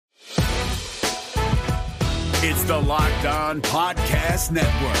It's the Locked On Podcast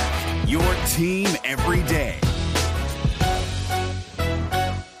Network, your team every day.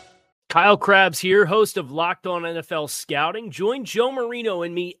 Kyle Krabs here, host of Locked On NFL Scouting. Join Joe Marino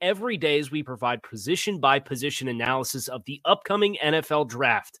and me every day as we provide position-by-position analysis of the upcoming NFL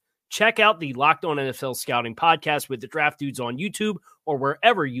Draft. Check out the Locked On NFL Scouting podcast with the Draft Dudes on YouTube or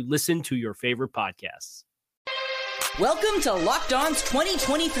wherever you listen to your favorite podcasts. Welcome to Locked On's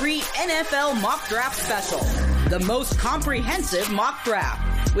 2023 NFL Mock Draft Special, the most comprehensive mock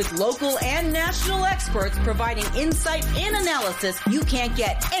draft, with local and national experts providing insight and analysis you can't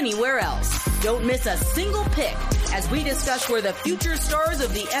get anywhere else. Don't miss a single pick as we discuss where the future stars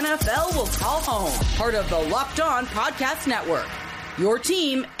of the NFL will call home. Part of the Locked On Podcast Network, your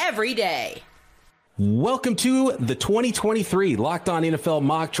team every day. Welcome to the 2023 Locked On NFL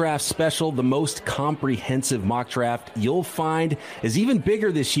Mock Draft Special. The most comprehensive mock draft you'll find is even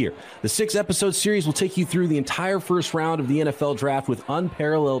bigger this year. The 6-episode series will take you through the entire first round of the NFL Draft with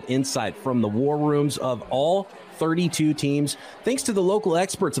unparalleled insight from the war rooms of all 32 teams. Thanks to the local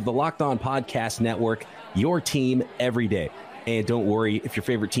experts of the Locked On Podcast Network, your team every day. And don't worry, if your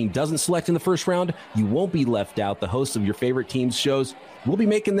favorite team doesn't select in the first round, you won't be left out. The hosts of your favorite team's shows will be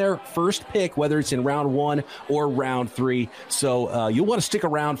making their first pick, whether it's in round 1 or round 3. So you'll want to stick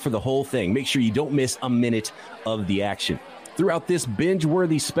around for the whole thing. Make sure you don't miss a minute of the action. Throughout this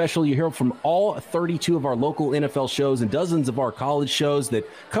binge-worthy special, you hear from all 32 of our local NFL shows and dozens of our college shows that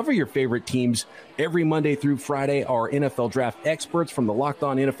cover your favorite teams. Every Monday through Friday, our NFL Draft experts from the Locked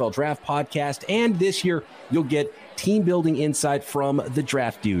On NFL Draft podcast. And this year, you'll get team-building insight from the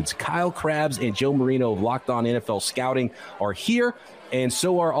Draft Dudes. Kyle Krabs and Joe Marino of Locked On NFL Scouting are here, and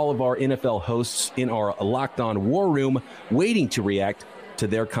so are all of our NFL hosts in our Locked On War Room, waiting to react to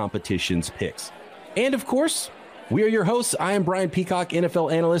their competition's picks. And, of course, we are your hosts. I am Brian Peacock,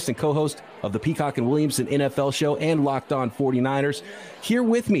 NFL analyst and co-host of the Peacock and Williamson NFL Show and Locked On 49ers. Here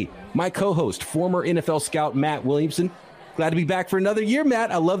with me, my co-host, former NFL scout Matt Williamson. Glad to be back for another year,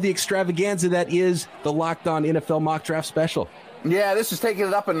 Matt. I love the extravaganza that is the Locked On NFL Mock Draft Special. Yeah, this is taking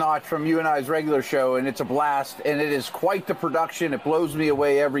it up a notch from you and I's regular show, and it's a blast, and it is quite the production. It blows me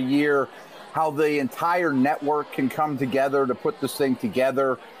away every year how the entire network can come together to put this thing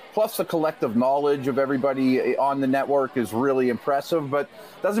together. Plus, the collective knowledge of everybody on the network is really impressive, but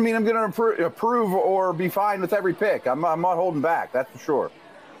doesn't mean I'm going to approve or be fine with every pick. I'm not holding back, that's for sure.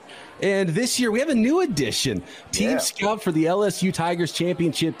 And this year, we have a new addition. Team scout for the LSU Tigers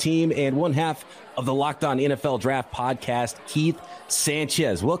championship team and one half of the Locked On NFL Draft podcast, Keith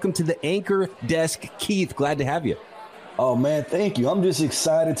Sanchez. Welcome to the Anchor Desk, Keith. Glad to have you. Oh, man, thank you. I'm just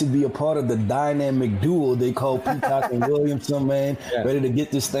excited to be a part of the dynamic duo they call Peacock and Williamson, man. Yeah. Ready to get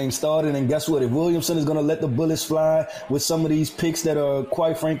this thing started. And guess what? If Williamson is going to let the bullets fly with some of these picks that are,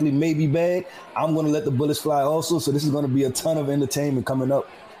 quite frankly, maybe bad, I'm going to let the bullets fly also. So this is going to be a ton of entertainment coming up.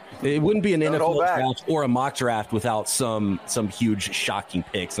 It wouldn't be an NFL draft or a mock draft without some huge shocking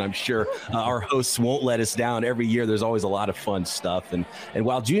picks. And I'm sure our hosts won't let us down. Every year there's always a lot of fun stuff. And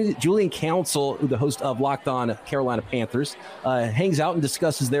while Julian Council, the host of Locked On Carolina Panthers, hangs out and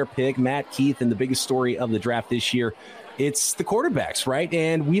discusses their pick, Matt, Keith, and the biggest story of the draft this year, it's the quarterbacks, right?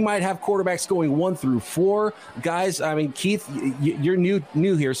 And we might have quarterbacks going 1 through 4. Guys, I mean, Keith, you're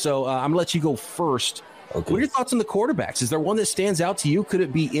new here, so I'm going to let you go first. Okay. What are your thoughts on the quarterbacks? Is there one that stands out to you? Could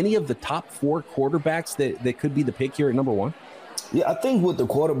it be any of the top 4 quarterbacks that could be the pick here at number 1? Yeah, I think with the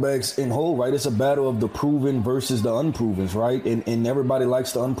quarterbacks in whole, right, it's a battle of the proven versus the unprovens, right? And everybody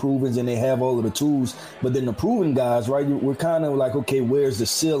likes the unprovens and they have all of the tools. But then the proven guys, right, we're kind of like, okay, where's the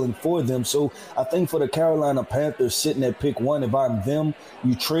ceiling for them? So I think for the Carolina Panthers sitting at pick 1, if I'm them,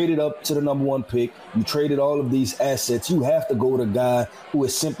 you traded up to the number 1 pick. You traded all of these assets. You have to go to a guy who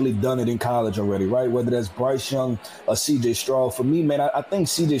has simply done it in college already, right? Whether that's Bryce Young or C.J. Stroud. For me, man, I think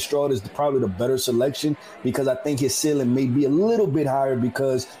C.J. Stroud is probably the better selection because I think his ceiling may be a little bit higher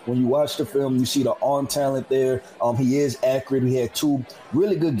because when you watch the film, you see the arm talent there. He is accurate. He had 2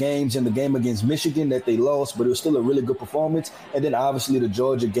 really good games in the game against Michigan that they lost, but it was still a really good performance. And then obviously the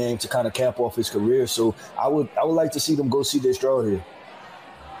Georgia game to kind of cap off his career. So I would like to see them go C.J. Stroud here.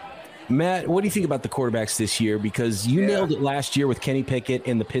 Matt, what do you think about the quarterbacks this year? Because you nailed it last year with Kenny Pickett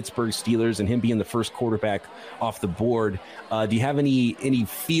and the Pittsburgh Steelers and him being the first quarterback off the board. Do you have any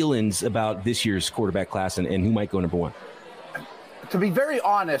feelings about this year's quarterback class and who might go number 1? To be very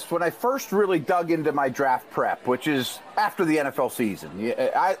honest, when I first really dug into my draft prep, which is after the NFL season,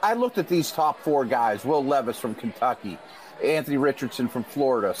 I looked at these top 4 guys: Will Levis from Kentucky, Anthony Richardson from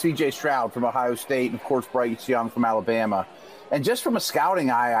Florida, C.J. Stroud from Ohio State, and, of course, Bryce Young from Alabama. And just from a scouting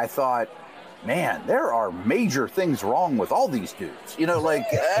eye, I thought, man, there are major things wrong with all these dudes.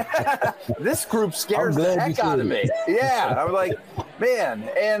 This group scares the heck out of me. Yeah, I'm like, man.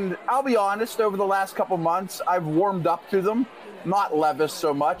 And I'll be honest, over the last couple months, I've warmed up to them. Not Levis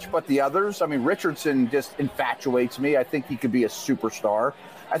so much, but the others. I mean, Richardson just infatuates me. I think he could be a superstar.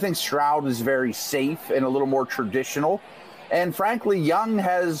 I think Stroud is very safe and a little more traditional. And frankly, Young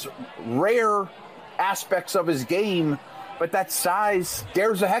has rare aspects of his game, but that size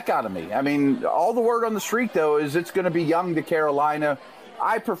scares the heck out of me. I mean, all the word on the street, though, is it's going to be Young to Carolina.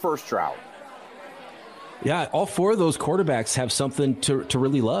 I prefer Stroud. Yeah, all four of those quarterbacks have something to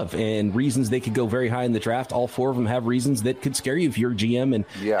really love and reasons they could go very high in the draft. All four of them have reasons that could scare you if you're a GM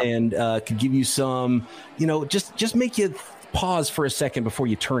and could give you some, just make you pause for a second before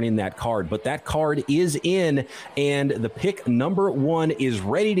you turn in that card. But that card is in, and the pick number 1 is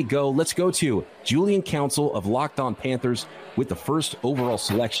ready to go. Let's go to Julian Council of Locked On Panthers with the first overall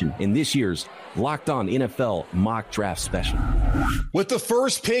selection in this year's Locked On NFL Mock Draft Special. With the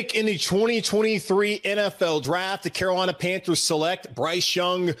first pick in the 2023 NFL Draft, the Carolina Panthers select Bryce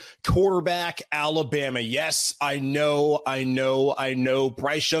Young, quarterback, Alabama. Yes, I know.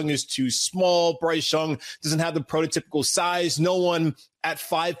 Bryce Young is too small. Bryce Young doesn't have the prototypical size. No one at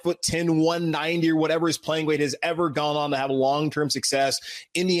 5'10", 190 or whatever his playing weight has ever gone on to have long-term success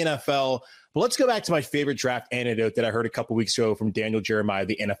in the NFL. But let's go back to my favorite draft anecdote that I heard a couple weeks ago from Daniel Jeremiah,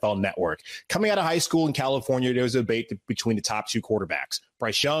 the NFL Network. Coming out of high school in California, there was a debate between the top two quarterbacks,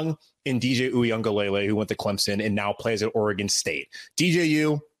 Bryce Young and DJ Uiagalelei, who went to Clemson and now plays at Oregon State.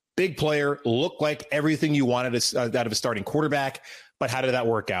 DJU, big player, looked like everything you wanted out of a starting quarterback. But how did that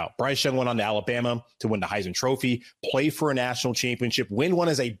work out? Bryce Young went on to Alabama to win the Heisman Trophy, play for a national championship, win one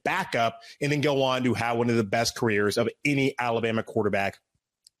as a backup, and then go on to have one of the best careers of any Alabama quarterback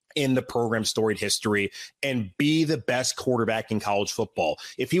in the program's storied history and be the best quarterback in college football.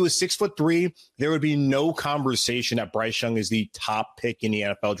 If he was 6'3", there would be no conversation that Bryce Young is the top pick in the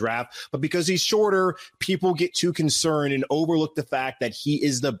NFL draft. But because he's shorter, people get too concerned and overlook the fact that he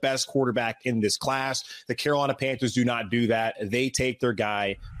is the best quarterback in this class. The Carolina Panthers do not do that. They take their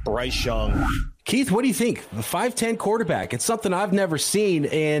guy, Bryce Young. Keith, what do you think? The 5'10 quarterback. It's something I've never seen,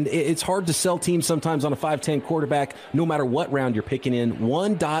 and it's hard to sell teams sometimes on a 5'10 quarterback, no matter what round you're picking in.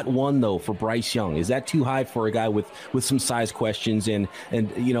 1.1, though, for Bryce Young. Is that too high for a guy with some size questions and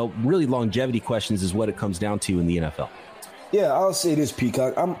really longevity questions is what it comes down to in the NFL? Yeah, I'll say this,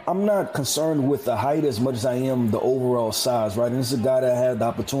 Peacock. I'm not concerned with the height as much as I am the overall size, right? And this is a guy that I had the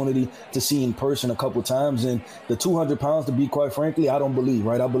opportunity to see in person a couple times. And the 200 pounds, to be quite frankly, I don't believe,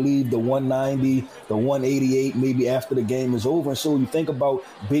 right? I believe the 190, the 188, maybe after the game is over. And so you think about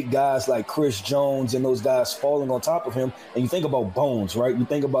big guys like Chris Jones and those guys falling on top of him, and you think about Bones, right? You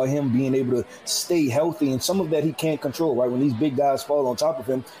think about him being able to stay healthy, and some of that he can't control, right? When these big guys fall on top of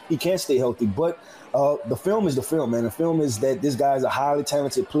him, he can't stay healthy. But the film is the film, man. The film is that this guy is a highly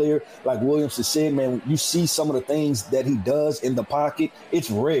talented player. Like Williams has said, man, you see some of the things that he does in the pocket.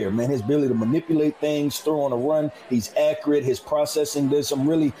 It's rare, man. His ability to manipulate things, throw on a run. He's accurate. His processing, there's some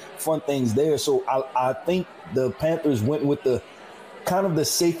really fun things there. So I think the Panthers went with the kind of the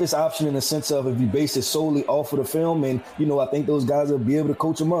safest option in the sense of if you base it solely off of the film. And, I think those guys will be able to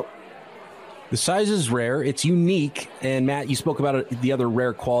coach him up. The size is rare. It's unique. And, Matt, you spoke about the other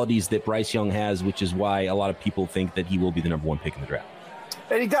rare qualities that Bryce Young has, which is why a lot of people think that he will be the number 1 pick in the draft.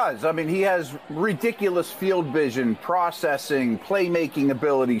 And he does. I mean, he has ridiculous field vision, processing, playmaking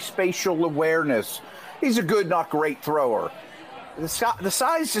ability, spatial awareness. He's a good, not great thrower. The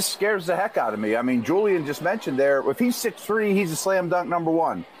size just scares the heck out of me. I mean, Julian just mentioned there, if he's 6'3", he's a slam dunk number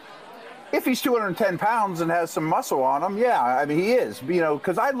 1. If he's 210 pounds and has some muscle on him, yeah, I mean, he is.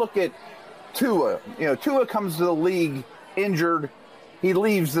 Because I look at Tua. Tua comes to the league injured. He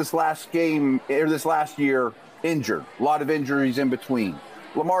leaves this last year injured. A lot of injuries in between.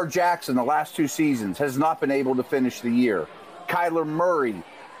 Lamar Jackson, the last 2 seasons, has not been able to finish the year. Kyler Murray,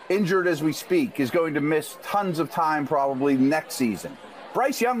 injured as we speak, is going to miss tons of time probably next season.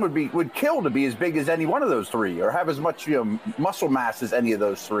 Bryce Young would kill to be as big as any one of those 3 or have as much muscle mass as any of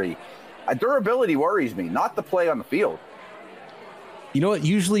those 3. Durability worries me, not the play on the field. You know what?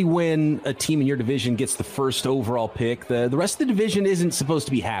 Usually when a team in your division gets the first overall pick, the rest of the division isn't supposed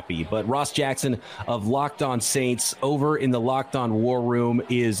to be happy. But Ross Jackson of Locked On Saints over in the Locked On War Room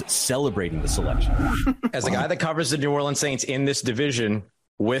is celebrating the selection. As a guy that covers the New Orleans Saints in this division,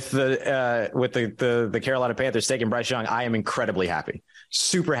 with the Carolina Panthers taking Bryce Young, I am incredibly happy.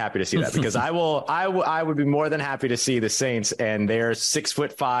 Super happy to see that, because I would be more than happy to see the Saints and their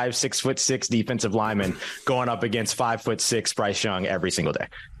 6'5", 6'6" defensive linemen going up against 5'6" Bryce Young every single day.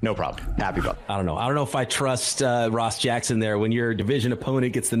 No problem. Happy about it. I don't know if I trust Ross Jackson there. When your division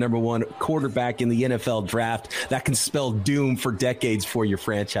opponent gets the number one quarterback in the NFL draft, that can spell doom for decades for your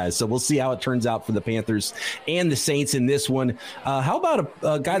franchise. So we'll see how it turns out for the Panthers and the Saints in this one. How about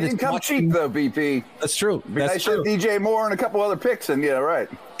a guy that's come cheap though, BP? That's true. That's true. DJ Moore and a couple other picks, and right.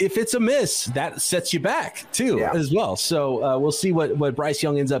 If it's a miss, that sets you back too, as well. So we'll see what Bryce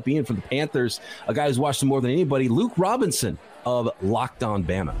Young ends up being for the Panthers. A guy who's watched him more than anybody, Luke Robinson of Locked On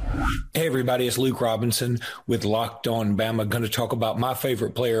Bama. Hey everybody, it's Luke Robinson with Locked On Bama. Going to talk about my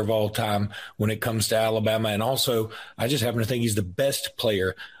favorite player of all time when it comes to Alabama, and also I just happen to think he's the best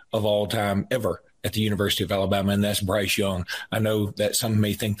player of all time ever at the University of Alabama, and that's Bryce Young. I know that some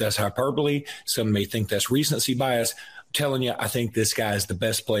may think that's hyperbole, some may think that's recency bias. I'm telling you, I think this guy is the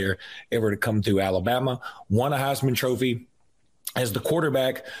best player ever to come through Alabama. Won a Heisman Trophy as the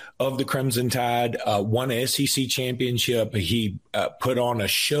quarterback of the Crimson Tide, won an SEC championship. He put on a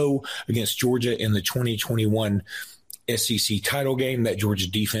show against Georgia in the 2021 SEC title game. That Georgia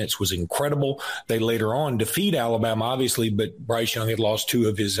defense was incredible. They later on defeat Alabama, obviously, but Bryce Young had lost two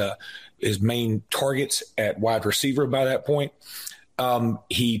of his main targets at wide receiver by that point.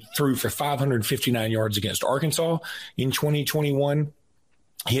 He threw for 559 yards against Arkansas in 2021.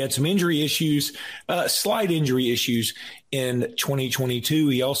 He had some injury issues, slight injury issues in 2022.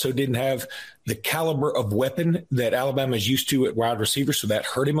 He also didn't have the caliber of weapon that Alabama is used to at wide receiver, so that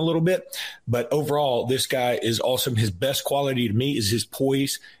hurt him a little bit. But overall, this guy is awesome. His best quality to me is his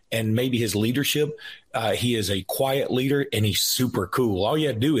poise and maybe his leadership. He is a quiet leader, and he's super cool. All you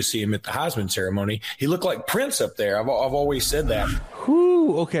had to do is see him at the Heisman ceremony. He looked like Prince up there. I've always said that.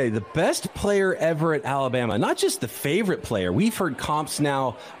 Whew, okay, the best player ever at Alabama, not just the favorite player. We've heard comps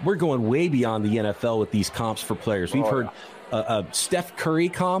now. We're going way beyond the NFL with these comps for players. We've heard a Steph Curry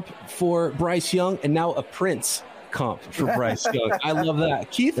comp for Bryce Young, and now a Prince comp for Bryce Young. I love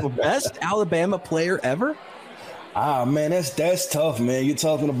that. Keith, the best Alabama player ever? Man, that's tough, man. You're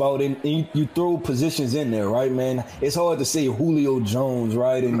talking about and you throw positions in there, right, man? It's hard to say Julio Jones,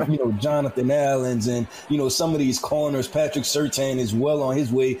 right, and Jonathan Allen's, and some of these corners. Patrick Surtain is well on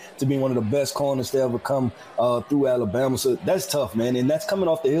his way to being one of the best corners to ever come through Alabama. So that's tough, man, and that's coming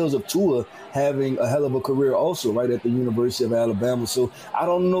off the heels of Tua having a hell of a career also, right, at the University of Alabama. So I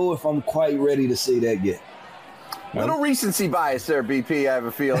don't know if I'm quite ready to say that yet. Little recency bias there, BP, I have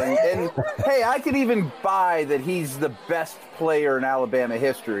a feeling. And, hey, I could even buy that he's the best player in Alabama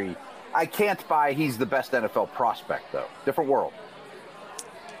history. I can't buy he's the best NFL prospect, though. Different world.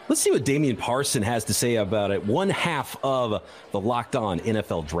 Let's see what Damian Parson has to say about it. One half of the Locked On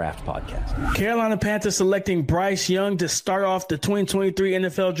NFL Draft Podcast. Carolina Panthers selecting Bryce Young to start off the 2023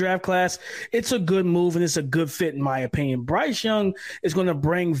 NFL Draft class. It's a good move, and it's a good fit, in my opinion. Bryce Young is going to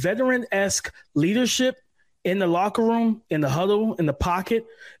bring veteran-esque leadership in the locker room, in the huddle, in the pocket,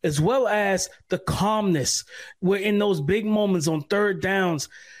 as well as the calmness where in those big moments on third downs,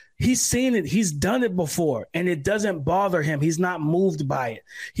 he's seen it. He's done it before, and it doesn't bother him. He's not moved by it.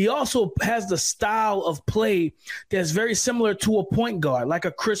 He also has the style of play that's very similar to a point guard, like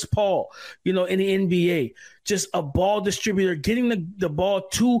a Chris Paul, in the NBA. Just a ball distributor, getting the ball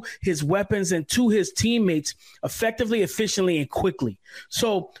to his weapons and to his teammates effectively, efficiently, and quickly.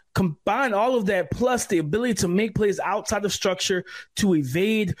 So combine all of that plus the ability to make plays outside of structure, to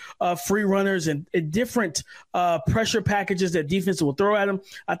evade free runners and different pressure packages that defense will throw at him.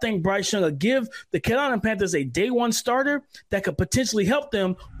 I think Bryce Young will give the Carolina Panthers a day one starter that could potentially help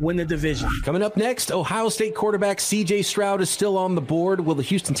them win the division. Coming up next, Ohio State quarterback C.J. Stroud is still on the board. Will the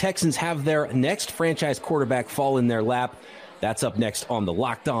Houston Texans have their next franchise quarterback fall in their lap? That's up next on the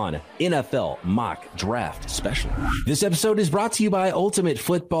Locked On NFL Mock Draft Special. This episode is brought to you by Ultimate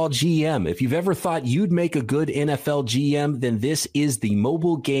Football GM. If you've ever thought you'd make a good NFL GM, then this is the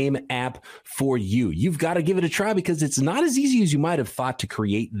mobile game app for you. You've got to give it a try because it's not as easy as you might have thought to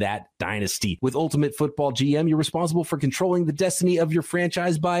create that dynasty. With Ultimate Football GM, you're responsible for controlling the destiny of your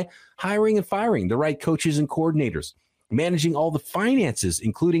franchise by hiring and firing the right coaches and coordinators, managing all the finances,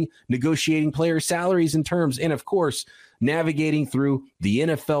 including negotiating player salaries and terms, and of course, navigating through the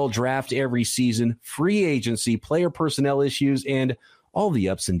NFL draft every season, free agency, player personnel issues, and all the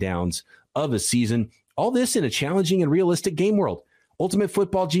ups and downs of a season. All this in a challenging and realistic game world. Ultimate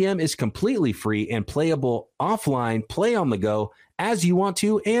Football GM is completely free and playable offline, play on the go as you want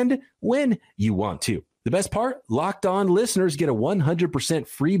to and when you want to. The best part, Locked On listeners get a 100%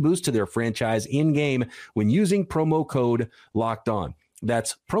 free boost to their franchise in-game when using promo code Locked On.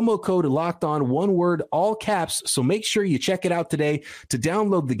 That's promo code Locked On, one word, all caps. So make sure you check it out today to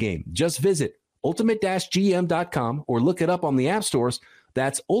download the game. Just visit ultimate-gm.com or look it up on the app stores.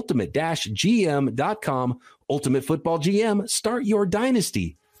 That's ultimate-gm.com. Ultimate Football GM. Start your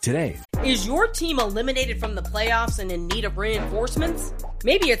dynasty today. Is your team eliminated from the playoffs and in need of reinforcements?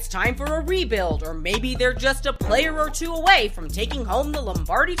 Maybe it's time for a rebuild, or maybe they're just a player or two away from taking home the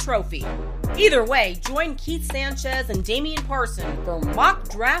Lombardi Trophy. Either way, join Keith Sanchez and Damian Parson for Mock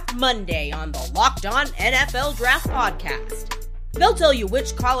Draft Monday on the Locked On NFL Draft Podcast. They'll tell you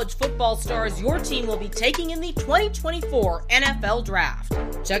which college football stars your team will be taking in the 2024 NFL Draft.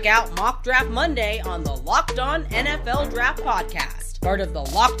 Check out Mock Draft Monday on the Locked On NFL Draft Podcast, part of the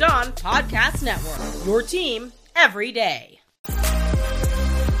Locked On Podcast Network. Your team every day.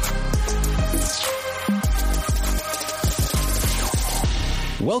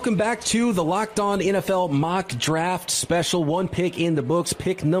 Welcome back to the Locked On NFL Mock Draft Special. One pick in the books,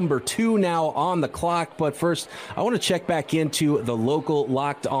 pick number 2 now on the clock. But first, I want to check back into the local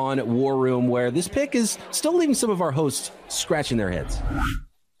Locked On War Room, where this pick is still leaving some of our hosts scratching their heads.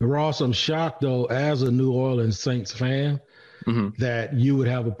 Ross, I'm shocked, though, as a New Orleans Saints fan, that you would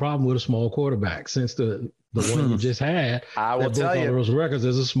have a problem with a small quarterback, since the one you just had. I will tell you, those records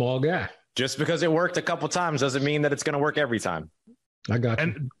as a small guy. Just because it worked a couple times doesn't mean that it's going to work every time. I got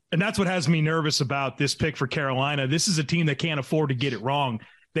you. And that's what has me nervous about this pick for Carolina. This is a team that can't afford to get it wrong.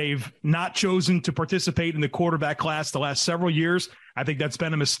 They've not chosen to participate in the quarterback class the last several years. I think that's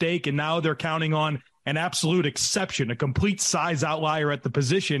been a mistake. And now they're counting on an absolute exception, a complete size outlier at the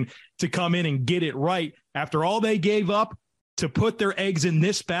position to come in and get it right. After all they gave up to put their eggs in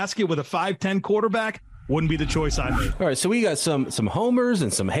this basket with a 5'10" quarterback, wouldn't be the choice I made. All right, so we got some homers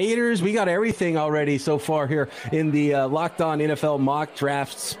and some haters. We got everything already so far here in the Locked On NFL Mock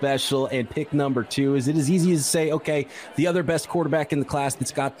Draft Special. And pick number 2, is it as easy as to say, okay, the other best quarterback in the class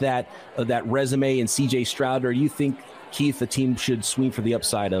that's got that resume in C.J. Stroud, or do you think, Keith, the team should swing for the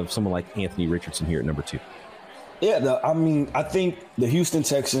upside of someone like Anthony Richardson here at number 2? Yeah, I think the Houston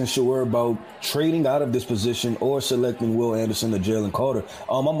Texans should worry about trading out of this position or selecting Will Anderson or Jalen Carter.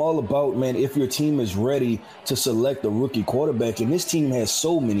 I'm all about, man, if your team is ready to select a rookie quarterback, and this team has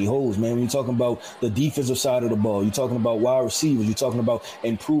so many holes, man. When you're talking about the defensive side of the ball, you're talking about wide receivers, you're talking about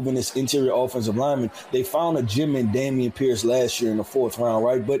improving this interior offensive lineman. They found a gem in Dameon Pierce last year in the 4th round,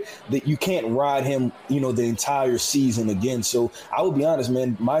 right? But you can't ride him, the entire season again. So I will be honest,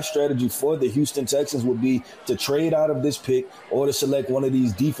 man, my strategy for the Houston Texans would be to trade out of this pick or to select one of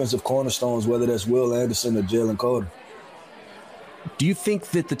these defensive cornerstones, whether that's Will Anderson or Jalen Carter. Do you think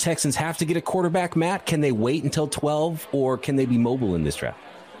that the Texans have to get a quarterback, Matt? Can they wait until 12, or can they be mobile in this draft?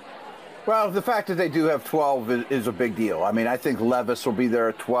 Well, the fact that they do have 12 is a big deal. I mean, I think Levis will be there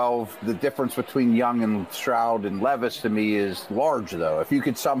at 12. The difference between Young and Stroud and Levis to me is large, though. If you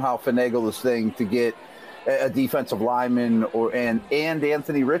could somehow finagle this thing to get a defensive lineman and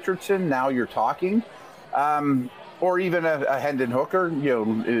Anthony Richardson, now you're talking. Or even a Hendon Hooker,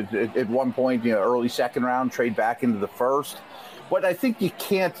 at one point, early 2nd round, trade back into the 1st. What I think you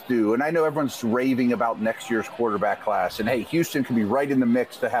can't do, and I know everyone's raving about next year's quarterback class, and hey, Houston can be right in the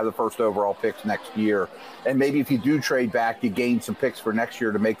mix to have the 1st overall picks next year. And maybe if you do trade back, you gain some picks for next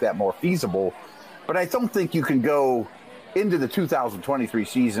year to make that more feasible. But I don't think you can go into the 2023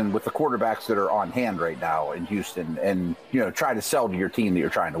 season with the quarterbacks that are on hand right now in Houston and, try to sell to your team that you're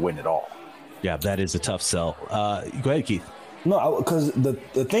trying to win it all. Yeah, that is a tough sell. Go ahead, Keith. No, because the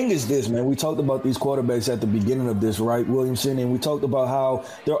thing is this, man. We talked about these quarterbacks at the beginning of this, right, Williamson? And we talked about how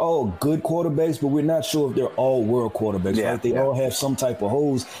they're all good quarterbacks, but we're not sure if they're all world quarterbacks, right? They all have some type of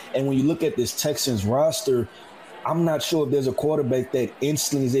holes. And when you look at this Texans roster, I'm not sure if there's a quarterback that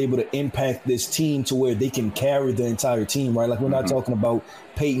instantly is able to impact this team to where they can carry the entire team, right? Like, we're not talking about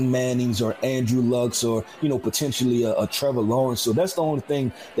Peyton Manning's or Andrew Luck's or, potentially a Trevor Lawrence. So that's the only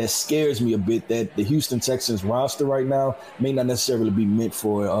thing that scares me a bit, that the Houston Texans roster right now may not necessarily be meant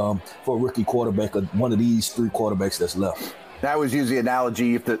for a rookie quarterback or one of these 3 quarterbacks that's left. That was usually the analogy.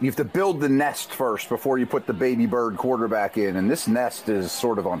 You have to build the nest first before you put the baby bird quarterback in, and this nest is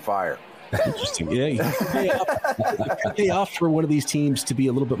sort of on fire. Interesting. Yeah, you pay off for one of these teams to be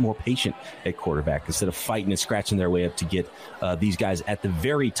a little bit more patient at quarterback instead of fighting and scratching their way up to get these guys at the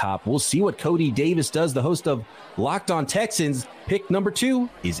very top. We'll see what Cody Davis does, the host of Locked On Texans. Pick number 2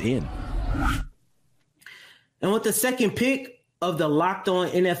 is in. And with the second pick of the Locked On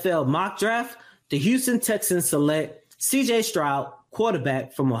NFL mock draft, the Houston Texans select C.J. Stroud,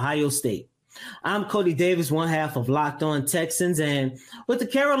 quarterback from Ohio State. I'm Cody Davis, one half of Locked On Texans, and with the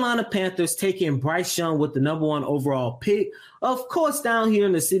Carolina Panthers taking Bryce Young with the number 1 overall pick, of course, down here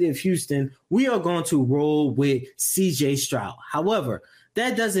in the city of Houston, we are going to roll with CJ Stroud. However,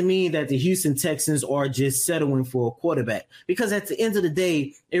 that doesn't mean that the Houston Texans are just settling for a quarterback, because at the end of the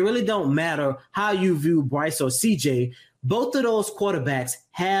day, it really don't matter how you view Bryce or CJ. Both of those quarterbacks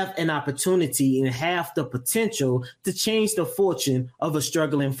have an opportunity and have the potential to change the fortune of a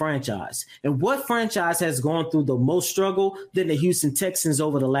struggling franchise. And what franchise has gone through the most struggle than the Houston Texans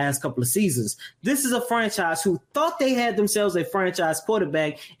over the last couple of seasons? This is a franchise who thought they had themselves a franchise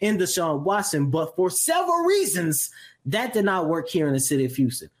quarterback in Deshaun Watson, but for several reasons, that did not work here in the city of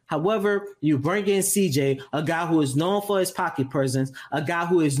Houston. However, you bring in CJ, a guy who is known for his pocket presence, a guy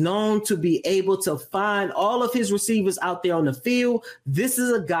who is known to be able to find all of his receivers out there on the field. This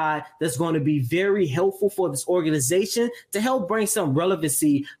is a guy that's going to be very helpful for this organization to help bring some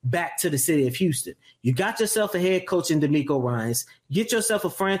relevancy back to the city of Houston. You got yourself a head coach in DeMeco Ryans, get yourself a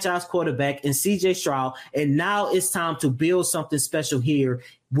franchise quarterback in CJ Stroud, and now it's time to build something special here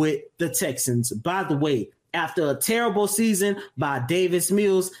with the Texans. By the way, after a terrible season by Davis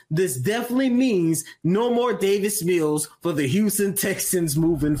Mills, this definitely means no more Davis Mills for the Houston Texans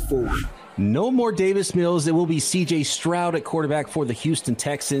moving forward. No more Davis Mills. It will be CJ Stroud at quarterback for the Houston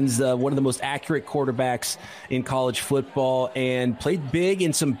Texans, one of the most accurate quarterbacks in college football, and played big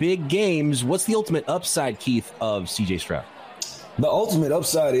in some big games. What's the ultimate upside, Keith, of CJ Stroud? The ultimate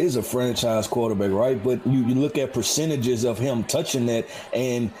upside is a franchise quarterback, right? But you look at percentages of him touching that,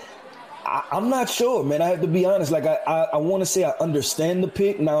 and I'm not sure, man. I have to be honest. Like, I want to say I understand the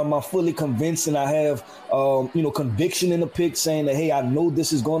pick. Now, am I fully convinced and I have, conviction in the pick saying that, hey, I know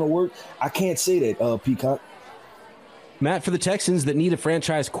this is going to work? I can't say that, Peacock. Matt, for the Texans that need a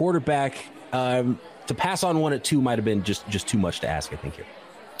franchise quarterback, to pass on one at 2 might have been just too much to ask, I think, here.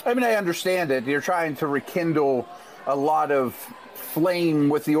 I mean, I understand it. You're trying to rekindle a lot of flame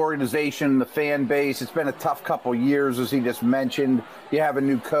with the organization, the fan base. It's been a tough couple years, as he just mentioned. You have a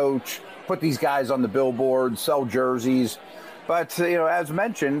new coach. Put these guys on the billboard, sell jerseys. But, as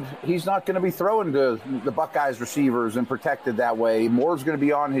mentioned, he's not going to be throwing to the Buckeyes receivers and protected that way. More's going to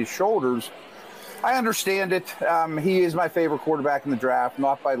be on his shoulders. I understand it. He is my favorite quarterback in the draft,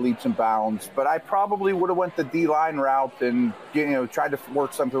 not by leaps and bounds. But I probably would have went the D-line route and, tried to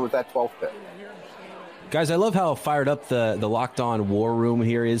work something with that 12th pick. Guys, I love how fired up the Locked On War Room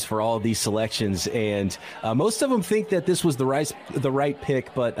here is for all of these selections, and most of them think that this was the right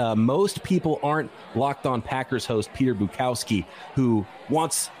pick, but most people aren't Locked On Packers host Peter Bukowski, who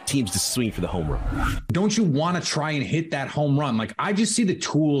wants teams to swing for the home run. Don't you want to try and hit that home run? Like, I just see the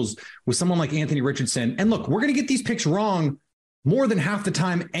tools with someone like Anthony Richardson, and look, we're going to get these picks wrong more than half the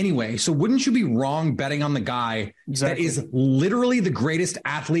time anyway. So wouldn't you be wrong betting on the guy that is literally the greatest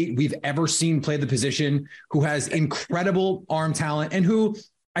athlete we've ever seen play the position, who has incredible arm talent, and who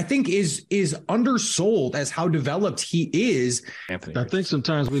I think is undersold as how developed he is? Anthony, I think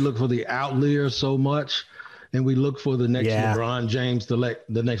sometimes we look for the outlier so much, and we look for the next LeBron James, the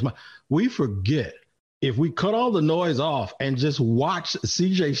next. We forget, if we cut all the noise off and just watch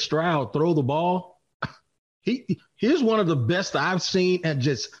CJ Stroud throw the ball, he's one of the best I've seen at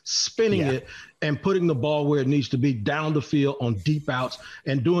just spinning it and putting the ball where it needs to be, down the field on deep outs,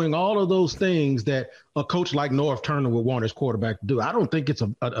 and doing all of those things that a coach like Norv Turner would want his quarterback to do. I don't think it's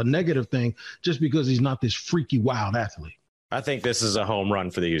a negative thing just because he's not this freaky wild athlete. I think this is a home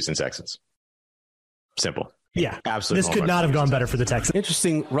run for the Houston Texans. Simple. Yeah, absolutely. This could not have gone better for the Texans.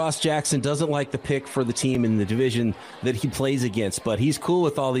 Interesting. Ross Jackson doesn't like the pick for the team in the division that he plays against, but he's cool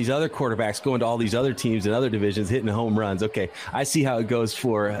with all these other quarterbacks going to all these other teams in other divisions, hitting home runs. Okay, I see how it goes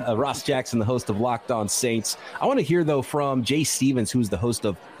for Ross Jackson, the host of Locked On Saints. I want to hear, though, from Jay Stevens, who's the host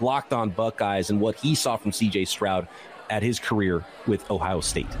of Locked On Buckeyes, and what he saw from C.J. Stroud at his career with Ohio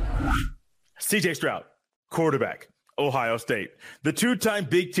State. C.J. Stroud, quarterback, Ohio State. The two-time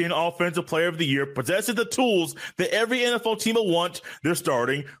Big Ten Offensive Player of the Year possesses the tools that every NFL team will want their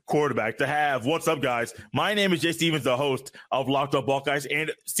starting quarterback to have. What's up, guys? My name is Jay Stevens, the host of Locked Up Buckeyes,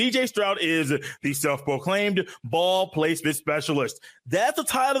 and C.J. Stroud is the self-proclaimed ball placement specialist. That's a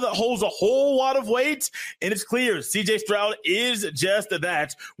title that holds a whole lot of weight, and it's clear C.J. Stroud is just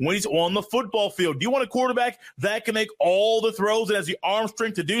that when he's on the football field. Do you want a quarterback that can make all the throws and has the arm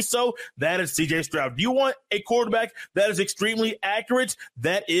strength to do so? That is C.J. Stroud. Do you want a quarterback that is extremely accurate?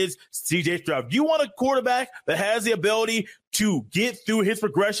 That is C.J. Stroud. Do you want a quarterback that has the ability to get through his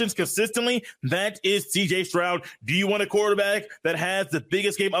progressions consistently? That is C.J. Stroud. Do you want a quarterback that has the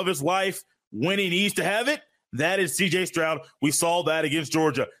biggest game of his life when he needs to have it? That is C.J. Stroud. We saw that against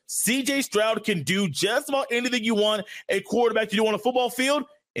Georgia. C.J. Stroud can do just about anything you want a quarterback to do on a football field.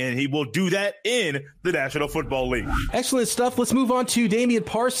 and he will do that in the National Football League. Excellent stuff. Let's move on to Damian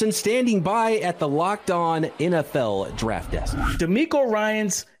Parsons standing by at the Locked On NFL Draft Desk. DeMeco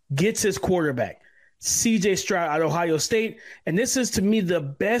Ryans gets his quarterback, CJ Stroud out of Ohio State, and this is to me the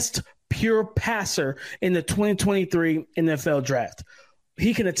best pure passer in the 2023 NFL Draft.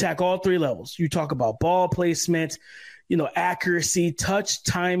 He can attack all three levels. You talk about ball placement, accuracy, touch,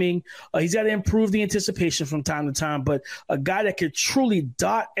 timing. He's got to improve the anticipation from time to time, but a guy that could truly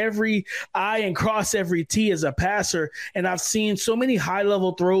dot every I and cross every T as a passer. And I've seen so many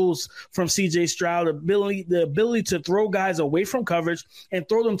high-level throws from CJ Stroud, the ability to throw guys away from coverage and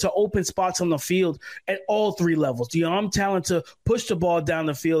throw them to open spots on the field at all three levels. The arm talent to push the ball down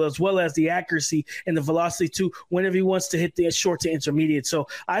the field, as well as the accuracy and the velocity to whenever he wants to hit the short to intermediate. So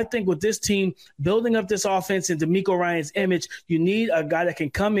I think with this team building up this offense and DeMeco Ryans' image, you need a guy that can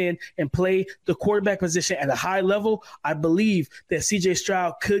come in and play the quarterback position at a high level. I believe that CJ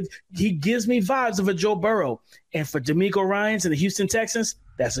Stroud he gives me vibes of a Joe Burrow. And for DeMeco Ryans and the Houston Texans,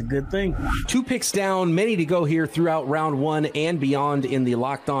 that's a good thing. 2 picks down, many to go here throughout round 1 and beyond in the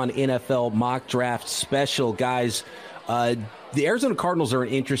Locked On NFL Mock Draft Special. Guys, the Arizona Cardinals are an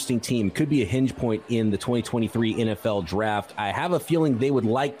interesting team. Could be a hinge point in the 2023 NFL Draft. I have a feeling they would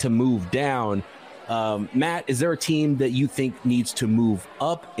like to move down. Matt, is there a team that you think needs to move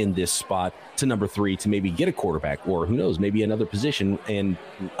up in this spot to number 3 to maybe get a quarterback, or who knows, maybe another position, and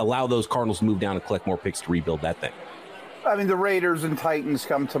allow those Cardinals to move down and collect more picks to rebuild that thing? I mean, the Raiders and Titans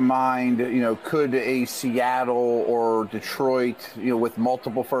come to mind. Could a Seattle or Detroit, with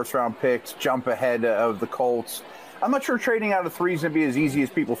multiple first-round picks, jump ahead of the Colts? I'm not sure trading out of 3 is going to be as easy as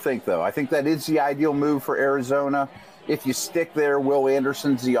people think, though. I think that is the ideal move for Arizona. If you stick there, Will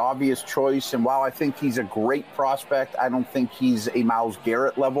Anderson's the obvious choice. And while I think he's a great prospect, I don't think he's a Myles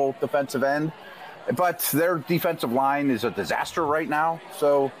Garrett level defensive end. But their defensive line is a disaster right now.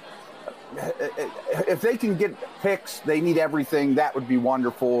 So if they can get picks, they need everything. That would be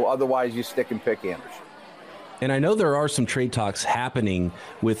wonderful. Otherwise, you stick and pick Anderson. And I know there are some trade talks happening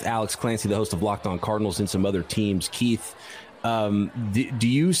with Alex Clancy, the host of Locked On Cardinals, and some other teams. Keith, do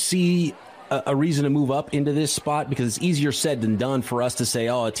you see a reason to move up into this spot? Because it's easier said than done for us to say,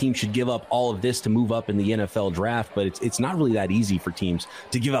 a team should give up all of this to move up in the NFL draft. But it's not really that easy for teams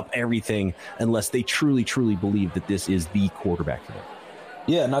to give up everything unless they truly, truly believe that this is the quarterback for them.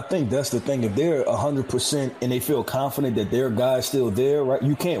 Yeah, and I think that's the thing. If they're 100% and they feel confident that their guy's still there, right,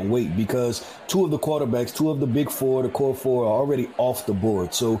 you can't wait, because 2 of the quarterbacks, 2 of the big 4, the core 4 are already off the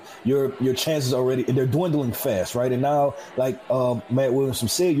board. So your chances already, they're dwindling fast, right? And now, like Matt Williamson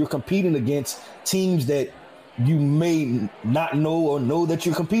said, you're competing against teams that you may not know that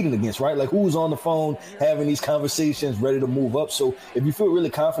you're competing against, right? Like, who's on the phone having these conversations, ready to move up? So if you feel really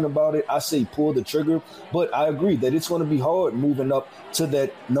confident about it, I say pull the trigger. But I agree that it's going to be hard moving up to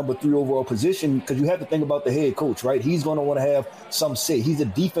that number 3 overall position, because you have to think about the head coach, right? He's going to want to have some say. He's a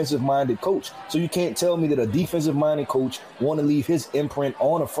defensive-minded coach. So you can't tell me that a defensive-minded coach want to leave his imprint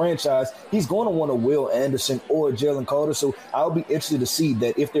on a franchise. He's going to want a Will Anderson or Jalen Carter. So I'll be interested to see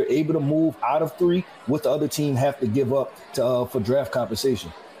that if they're able to move out of 3, what the other team have to give up to for draft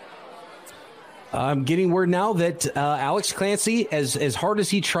compensation. I'm getting word now that Alex Clancy, as hard as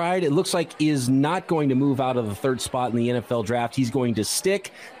he tried, it looks like is not going to move out of the 3rd spot in the NFL draft. He's going to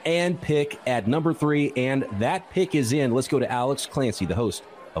stick and pick at number 3, and that pick is in. Let's go to Alex Clancy, the host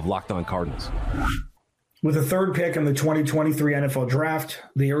of Locked On Cardinals. With the 3rd pick in the 2023 NFL draft,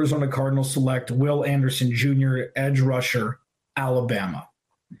 the Arizona Cardinals select Will Anderson Jr., edge rusher, Alabama.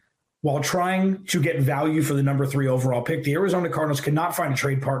 While trying to get value for the number 3 overall pick, the Arizona Cardinals could not find a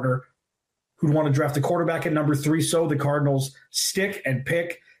trade partner who'd want to draft a quarterback at number 3. So the Cardinals stick and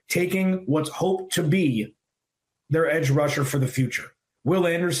pick, taking what's hoped to be their edge rusher for the future. Will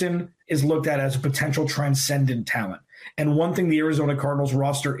Anderson is looked at as a potential transcendent talent. And one thing the Arizona Cardinals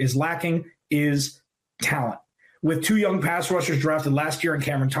roster is lacking is talent. With 2 young pass rushers drafted last year in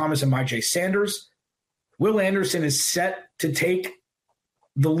Cameron Thomas and Myjai Sanders, Will Anderson is set to take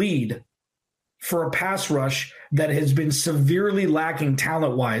the lead for a pass rush that has been severely lacking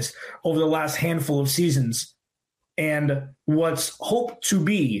talent-wise over the last handful of seasons, and what's hoped to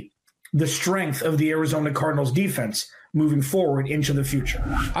be the strength of the Arizona Cardinals defense moving forward into the future.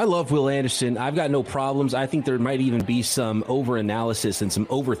 I love Will Anderson. I've got no problems. I think there might even be some over-analysis and some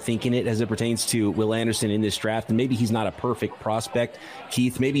overthinking it as it pertains to Will Anderson in this draft. And maybe he's not a perfect prospect,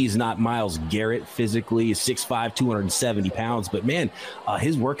 Keith. Maybe he's not Myles Garrett physically. He's 6'5", 270 pounds. But, man,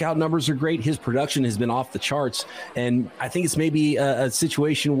 his workout numbers are great. His production has been off the charts. And I think it's maybe a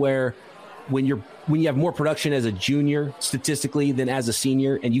situation where when you have more production as a junior statistically than as a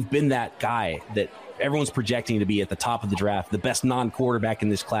senior, and you've been that guy that everyone's projecting to be at the top of the draft, the best non-quarterback in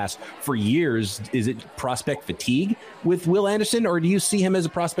this class for years, is it prospect fatigue with Will Anderson, or do you see him as a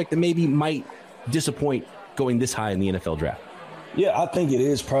prospect that maybe might disappoint going this high in the NFL draft? Yeah, I think it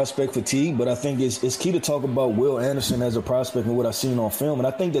is prospect fatigue, but I think it's key to talk about Will Anderson as a prospect and what I've seen on film. And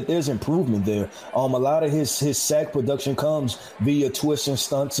I think that there's improvement there. A lot of his sack production comes via twists and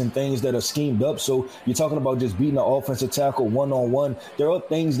stunts and things that are schemed up. So you're talking about just beating the offensive tackle one-on-one. There are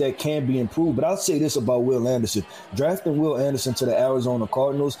things that can be improved. But I'll say this about Will Anderson. Drafting Will Anderson to the Arizona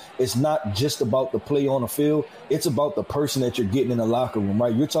Cardinals, it's not just about the play on the field. It's about the person that you're getting in the locker room,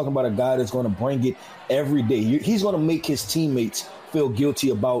 right? You're talking about a guy that's going to bring it every day. He's going to make his teammates feel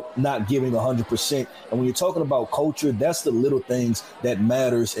guilty about not giving 100%. And when you're talking about culture, that's the little things that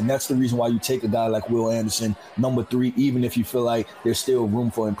matters. And that's the reason why you take a guy like Will Anderson, number 3, even if you feel like there's still room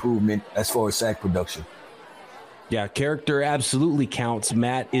for improvement as far as sack production. Yeah, character absolutely counts.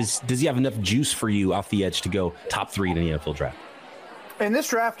 Matt, does he have enough juice for you off the edge to go top 3 in the NFL draft? In this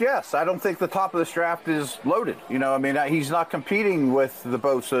draft, yes. I don't think the top of this draft is loaded. He's not competing with the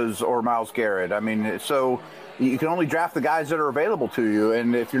Bosas or Myles Garrett. So you can only draft the guys that are available to you.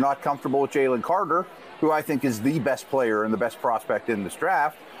 And if you're not comfortable with Jalen Carter, who I think is the best player and the best prospect in this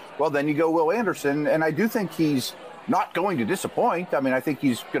draft, well, then you go Will Anderson. And I do think he's not going to disappoint. I think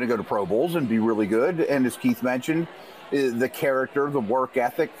he's going to go to Pro Bowls and be really good. And as Keith mentioned, the character, the work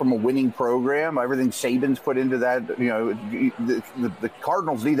ethic from a winning program, everything Saban's put into that, the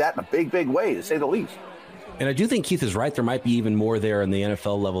Cardinals need that in a big, big way, to say the least. And I do think Keith is right. There might be even more there in the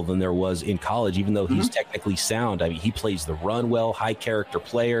NFL level than there was in college, even though he's technically sound. He plays the run well, high character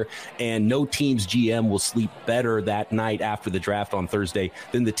player, and no team's GM will sleep better that night after the draft on Thursday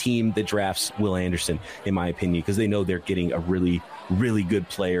than the team that drafts Will Anderson, in my opinion, because they know they're getting a really, really good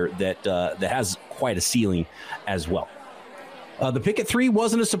player that has quite a ceiling as well. The pick at 3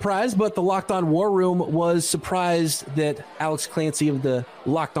 wasn't a surprise, but the Locked On War Room was surprised that Alex Clancy of the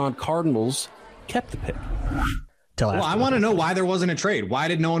Locked On Cardinals kept the pick. Well, I want to know why there wasn't a trade. Why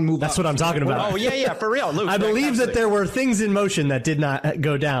did no one move That's up? what I'm talking about. Oh, yeah, for real. Luke, I believe that there were things in motion that did not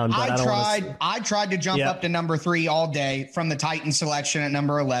go down. But I tried to jump up to number 3 all day from the Titans selection at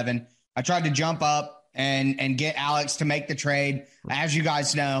number 11. I tried to jump up and get Alex to make the trade. As you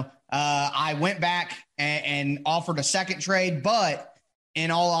guys know, I went back and offered a second trade, but in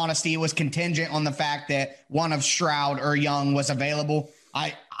all honesty, it was contingent on the fact that one of Stroud or Young was available.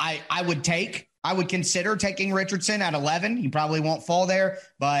 I would consider taking Richardson at 11. He probably won't fall there,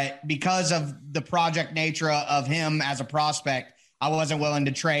 but because of the project nature of him as a prospect, I wasn't willing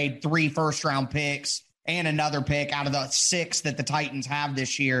to trade 3 first-round picks and another pick out of the 6 that the Titans have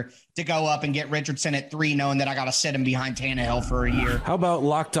this year to go up and get Richardson at 3, knowing that I got to sit him behind Tannehill for a year. How about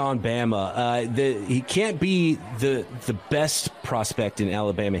Locked On Bama? He can't be the best prospect in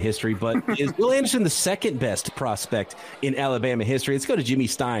Alabama history, but is Will Anderson the second best prospect in Alabama history? Let's go to Jimmy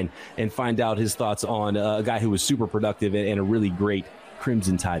Stein and find out his thoughts on a guy who was super productive and a really great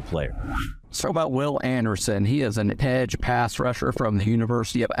Crimson Tide player. So about Will Anderson, he is an edge pass rusher from the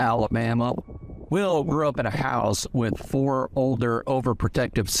University of Alabama. Will grew up in a house with 4 older,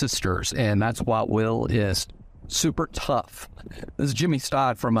 overprotective sisters, and that's why Will is super tough. This is Jimmy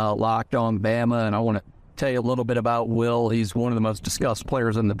Stott from Locked On Bama, and I want to tell you a little bit about Will. He's one of the most discussed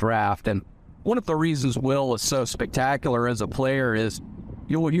players in the draft, and one of the reasons Will is so spectacular as a player is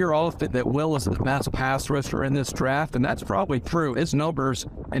you'll hear often that Will is the best pass rusher in this draft, and that's probably true. His numbers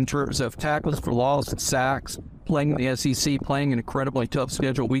in terms of tackles for loss and sacks, playing in the SEC, playing an incredibly tough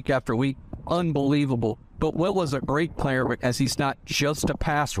schedule week after week, unbelievable. But Will is a great player because he's not just a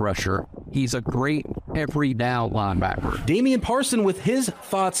pass rusher. He's a great every down linebacker. Damian Parson with his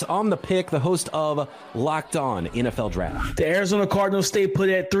thoughts on the pick, the host of Locked On NFL Draft. The Arizona Cardinals stay put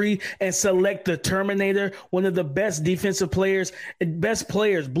at 3 and select the Terminator, one of the best defensive players and best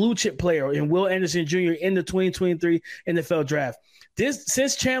players, blue chip player in Will Anderson Jr. in the 2023 NFL Draft.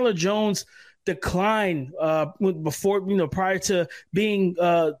 Since Chandler Jones declined prior to being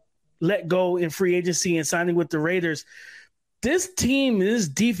let go in free agency and signing with the Raiders, this team, this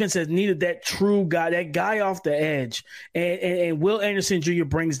defense has needed that true guy, that guy off the edge. And Will Anderson Jr.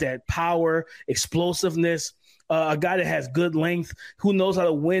 brings that power, explosiveness, a guy that has good length, who knows how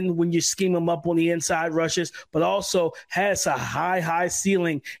to win when you scheme him up on the inside rushes, but also has a high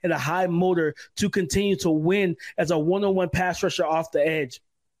ceiling and a high motor to continue to win as a one-on-one pass rusher off the edge.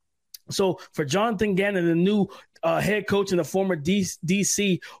 So for Jonathan Gannon, the new head coach and a former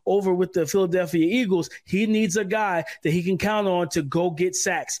DC over with the Philadelphia Eagles. He needs a guy that he can count on to go get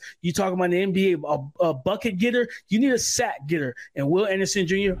sacks. You talk about the NBA, a bucket getter, you need a sack getter, and Will Anderson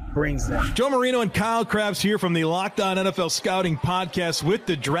Jr. brings that. Joe Marino and Kyle Krabs here from the Locked On NFL Scouting Podcast with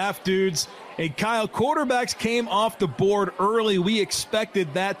the Draft Dudes. Hey, Kyle, quarterbacks came off the board early. We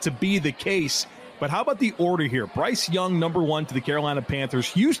expected that to be the case. But how about the order here? Bryce Young, number 1 to the Carolina Panthers.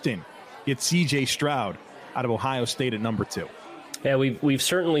 Houston gets C.J. Stroud out of Ohio State at number 2. Yeah, we've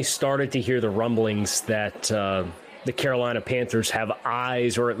certainly started to hear the rumblings that the Carolina Panthers have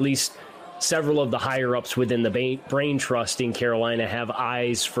eyes, or at least several of the higher-ups within the brain trust in Carolina have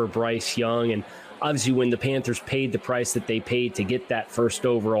eyes for Bryce Young. And obviously when the Panthers paid the price that they paid to get that first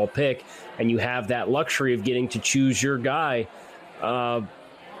overall pick, and you have that luxury of getting to choose your guy,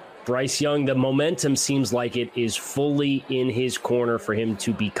 Bryce Young, the momentum seems like it is fully in his corner for him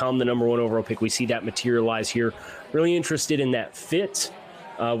to become the number 1 overall pick. We see that materialize here. Really interested in that fit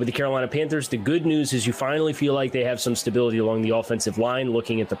with the Carolina Panthers. The good news is you finally feel like they have some stability along the offensive line,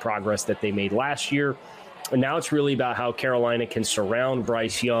 looking at the progress that they made last year. And now it's really about how Carolina can surround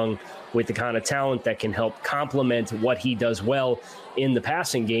Bryce Young with the kind of talent that can help complement what he does well in the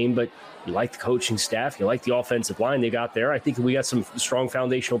passing game. But you like the coaching staff, you like the offensive line they got there. I think we got some strong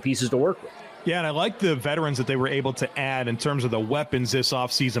foundational pieces to work with. Yeah, and I like the veterans that they were able to add in terms of the weapons this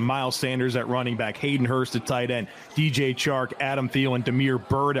offseason. Miles Sanders at running back, Hayden Hurst at tight end, DJ Chark, Adam Thielen, Damiere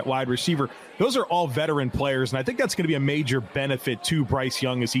Byrd at wide receiver. Those are all veteran players, and I think that's going to be a major benefit to Bryce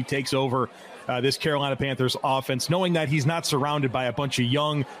Young as he takes over this Carolina Panthers offense, knowing that he's not surrounded by a bunch of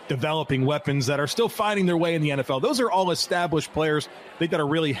young, developing weapons that are still finding their way in the NFL. Those are all established players. I think that'll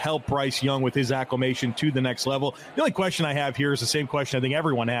really help Bryce Young with his acclimation to the next level. The only question I have here is the same question I think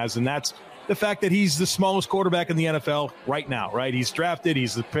everyone has, and that's the fact that he's the smallest quarterback in the NFL right now, right? He's drafted,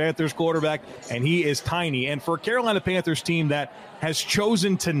 he's the Panthers quarterback, and he is tiny. And for a Carolina Panthers team that has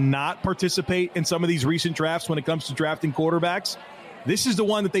chosen to not participate in some of these recent drafts when it comes to drafting quarterbacks, this is the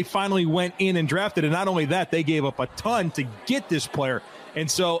one that they finally went in and drafted. And not only that, they gave up a ton to get this player. And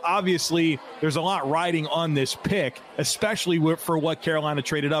so obviously there's a lot riding on this pick, especially for what Carolina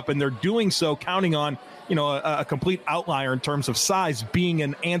traded up. And they're doing so counting on, you know, a complete outlier in terms of size being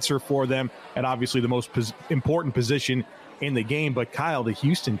an answer for them at obviously the most important position in the game. But Kyle, the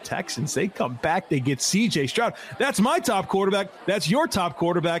Houston Texans, they come back, they get C.J. Stroud. That's my top quarterback. That's your top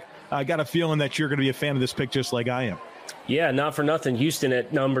quarterback. I got a feeling that you're going to be a fan of this pick just like I am. Yeah, not for nothing. Houston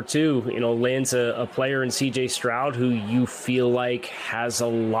at number 2, lands a player in C.J. Stroud who you feel like has a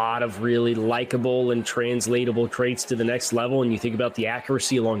lot of really likable and translatable traits to the next level. And you think about the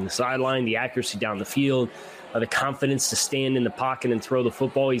accuracy along the sideline, the accuracy down the field, the confidence to stand in the pocket and throw the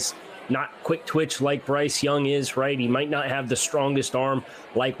football. He's not quick twitch like Bryce Young is, right? He might not have the strongest arm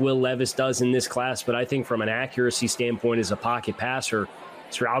like Will Levis does in this class, but I think from an accuracy standpoint as a pocket passer,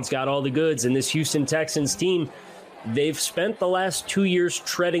 Stroud's got all the goods. And this Houston Texans team, they've spent the last 2 years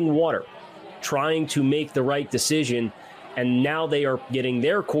treading water, trying to make the right decision, and now they are getting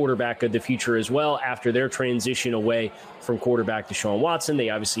their quarterback of the future as well after their transition away from quarterback Deshaun Watson.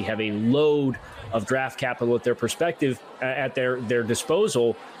 They obviously have a load of draft capital at their their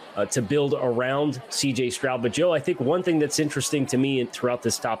disposal to build around C.J. Stroud. But, Joe, I think one thing that's interesting to me throughout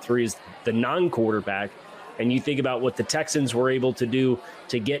this top 3 is the non-quarterback, and you think about what the Texans were able to do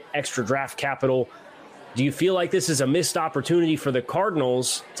to get extra draft capital. Do you feel like this is a missed opportunity for the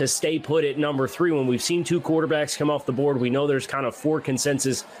Cardinals to stay put at number 3 when we've seen 2 quarterbacks come off the board? We know there's kind of 4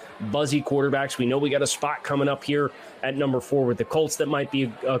 consensus buzzy quarterbacks. We know we got a spot coming up here at number 4 with the Colts that might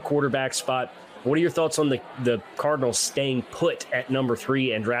be a quarterback spot. What are your thoughts on the Cardinals staying put at number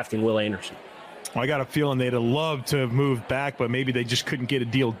 3 and drafting Will Anderson? Well, I got a feeling they'd have loved to have moved back, but maybe they just couldn't get a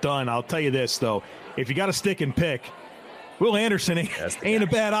deal done. I'll tell you this, though. If you got to stick and pick, Will Anderson ain't a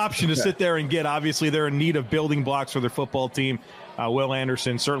bad option to sit there and get. Obviously, they're in need of building blocks for their football team. Will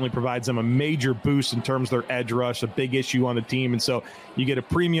Anderson certainly provides them a major boost in terms of their edge rush, a big issue on the team. And so you get a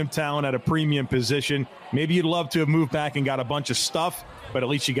premium talent at a premium position. Maybe you'd love to have moved back and got a bunch of stuff, but at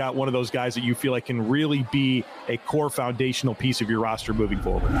least you got one of those guys that you feel like can really be a core foundational piece of your roster moving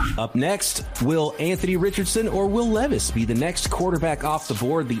forward. Up next, will Anthony Richardson or Will Levis be the next quarterback off the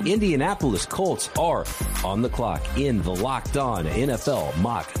board? The Indianapolis Colts are on the clock in the Locked On NFL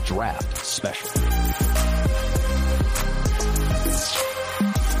Mock Draft Special.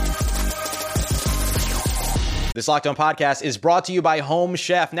 This Locked On podcast is brought to you by Home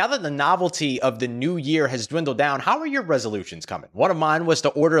Chef. Now that the novelty of the new year has dwindled down, how are your resolutions coming? One of mine was to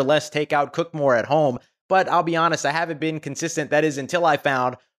order less takeout, cook more at home, but I'll be honest, I haven't been consistent. That is until I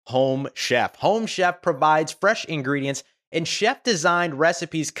found Home Chef. Home Chef provides fresh ingredients and chef-designed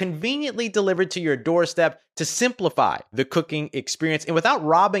recipes conveniently delivered to your doorstep to simplify the cooking experience and without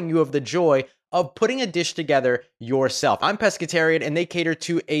robbing you of the joy of putting a dish together yourself. I'm pescatarian, and they cater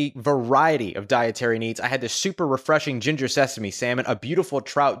to a variety of dietary needs. I had this super refreshing ginger sesame salmon, a beautiful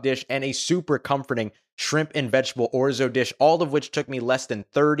trout dish, and a super comforting shrimp and vegetable orzo dish, all of which took me less than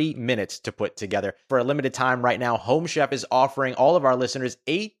 30 minutes to put together. For a limited time right now, Home Chef is offering all of our listeners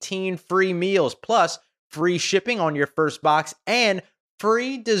 18 free meals, plus free shipping on your first box and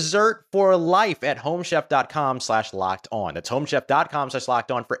free dessert for life at homechef.com/lockedon. That's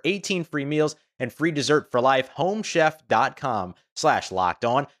homechef.com/lockedon for 18 free meals and free dessert for life.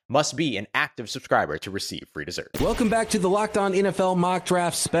 Homechef.com/lockedon. Must be an active subscriber to receive free dessert. Welcome back to the Locked On NFL Mock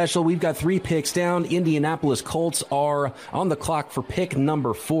Draft Special. We've got 3 picks down. Indianapolis Colts are on the clock for pick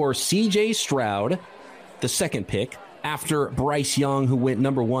number 4. CJ Stroud, the second pick, after Bryce Young, who went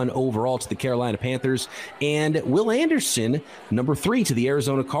number 1 overall to the Carolina Panthers, and Will Anderson, number 3 to the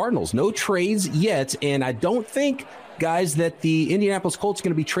Arizona Cardinals. No trades yet, and I don't think, guys, that the Indianapolis Colts are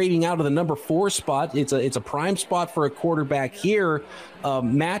going to be trading out of the number 4 spot. It's a prime spot for a quarterback here.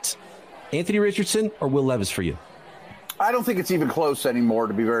 Matt, Anthony Richardson or Will Levis for you? I don't think it's even close anymore,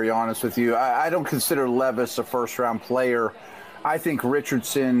 to be very honest with you. I don't consider Levis a first-round player. I think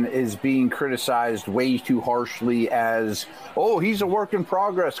Richardson is being criticized way too harshly as, he's a work in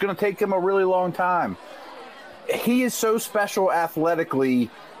progress. It's going to take him a really long time. He is so special athletically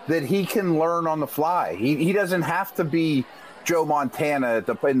that he can learn on the fly. He doesn't have to be Joe Montana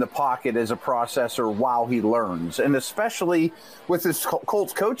in the pocket as a processor while he learns. And especially with this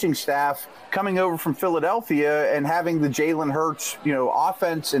Colts coaching staff coming over from Philadelphia and having the Jalen Hurts,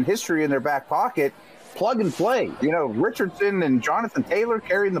 offense and history in their back pocket, plug and play. Richardson and Jonathan Taylor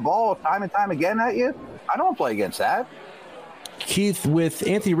carrying the ball time and time again at you. I don't play against that. Keith, with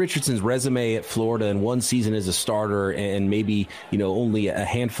Anthony Richardson's resume at Florida and 1 season as a starter and maybe, only a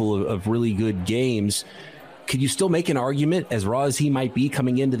handful of really good games, could you still make an argument, as raw as he might be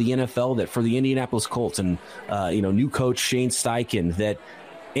coming into the NFL, that for the Indianapolis Colts and, new coach Shane Steichen, that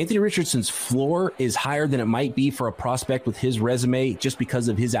Anthony Richardson's floor is higher than it might be for a prospect with his resume just because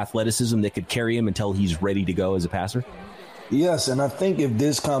of his athleticism that could carry him until he's ready to go as a passer? Yes, and I think if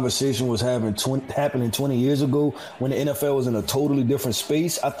this conversation was happening 20 years ago when the NFL was in a totally different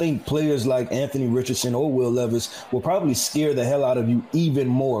space, I think players like Anthony Richardson or Will Levis will probably scare the hell out of you even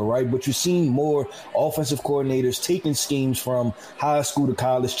more, right? But you're seeing more offensive coordinators taking schemes from high school to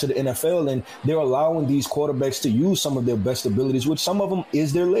college to the NFL, and they're allowing these quarterbacks to use some of their best abilities, which some of them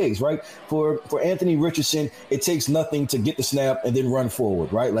is their legs, right? For Anthony Richardson, it takes nothing to get the snap and then run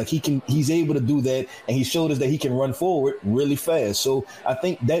forward, right? Like he's able to do that, and he showed us that he can run forward really fast. So I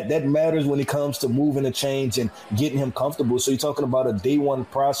think that matters when it comes to moving the chains and getting him comfortable. So you're talking about a day 1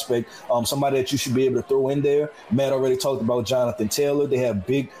 prospect, somebody that you should be able to throw in there. Matt already talked about Jonathan Taylor. They have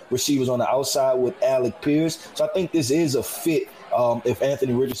big receivers on the outside with Alec Pierce. So I think this is a fit if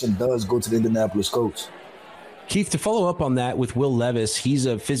Anthony Richardson does go to the Indianapolis Colts. Keith, to follow up on that with Will Levis, he's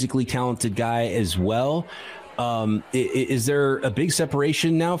a physically talented guy as well. Is there a big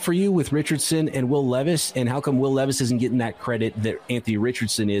separation now for you with Richardson and Will Levis? And how come Will Levis isn't getting that credit that Anthony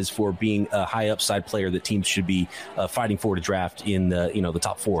Richardson is for being a high upside player that teams should be fighting for to draft in the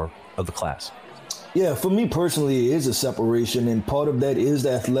top 4 of the class? Yeah, for me personally, it is a separation, and part of that is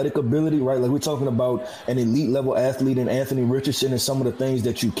the athletic ability, right? Like we're talking about an elite level athlete in Anthony Richardson and some of the things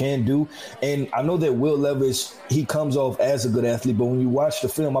that you can do. And I know that Will Levis, he comes off as a good athlete, but when you watch the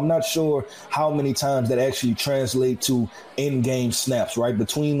film, I'm not sure how many times that actually translate to in-game snaps, right?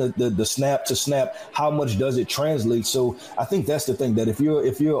 Between the snap to snap, how much does it translate? So I think that's the thing, that if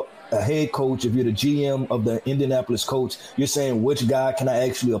you're a head coach, if you're the GM of the Indianapolis Colts, you're saying which guy can I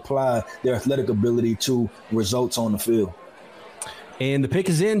actually apply their athletic ability to results on the field. And the pick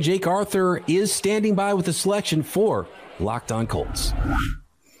is in. Jake Arthur is standing by with the selection for Locked On Colts.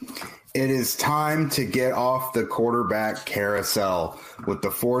 It is time to get off the quarterback carousel with the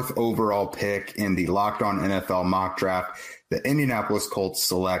 4th overall pick in the Locked On NFL mock draft. The Indianapolis Colts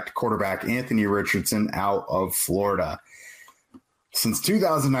select quarterback Anthony Richardson out of Florida. Since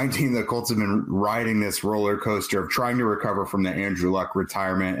 2019, the Colts have been riding this roller coaster of trying to recover from the Andrew Luck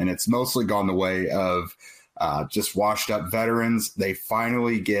retirement, and it's mostly gone the way of just washed-up veterans. They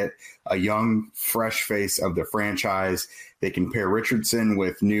finally get a young, fresh face of the franchise. They can pair Richardson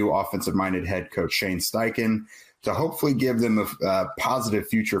with new offensive-minded head coach Shane Steichen to hopefully give them a positive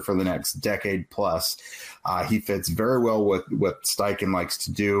future for the next decade plus. He fits very well with what Steichen likes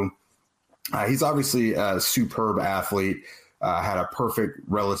to do. He's obviously a superb athlete. Had a perfect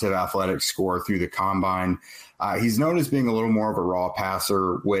relative athletic score through the combine. He's known as being a little more of a raw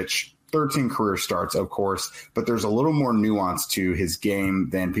passer, which 13 career starts, of course, but there's a little more nuance to his game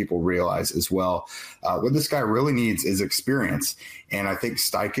than people realize as well. What this guy really needs is experience. And I think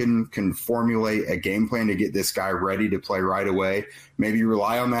Steichen can formulate a game plan to get this guy ready to play right away. Maybe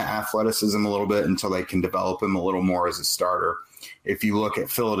rely on that athleticism a little bit until they can develop him a little more as a starter. If you look at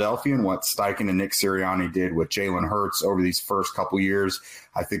Philadelphia and what Steichen and Nick Sirianni did with Jalen Hurts over these first couple years,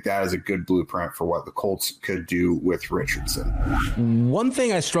 I think that is a good blueprint for what the Colts could do with Richardson. One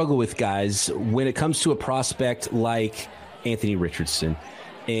thing I struggle with, guys, when it comes to a prospect like Anthony Richardson,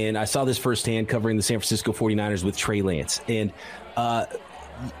 and I saw this firsthand covering the San Francisco 49ers with Trey Lance, and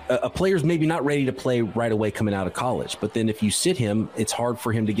a player's maybe not ready to play right away coming out of college, but then if you sit him, it's hard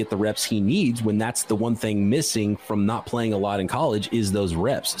for him to get the reps he needs when that's the one thing missing from not playing a lot in college is those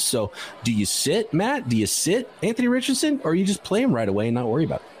reps. So do you sit, Matt? Do you sit Anthony Richardson, or you just play him right away and not worry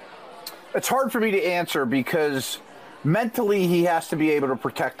about it? It's hard for me to answer because mentally he has to be able to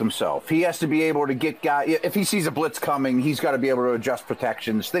protect himself. He has to be able to get guys. If he sees a blitz coming, he's got to be able to adjust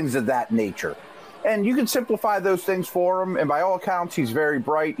protections, things of that nature. And you can simplify those things for him. And by all accounts, he's very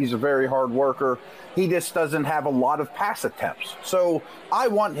bright. He's a very hard worker. He just doesn't have a lot of pass attempts. So I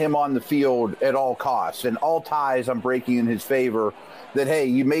want him on the field at all costs. And all ties I'm breaking in his favor that,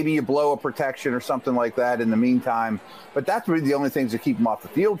 hey, maybe you blow a protection or something like that in the meantime. But that's really the only things that keep him off the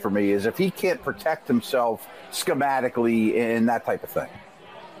field for me is if he can't protect himself schematically and that type of thing.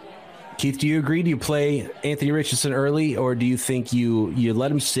 Keith, do you agree? Do you play Anthony Richardson early, or do you think you let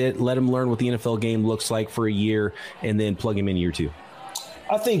him sit, let him learn what the NFL game looks like for a year, and then plug him in year two?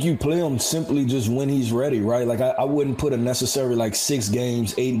 I think you play him simply just when he's ready, right? Like I wouldn't put a necessary like 6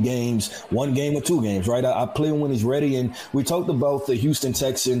 games, 8 games, 1 game or 2 games, right? I play him when he's ready. And we talked about the Houston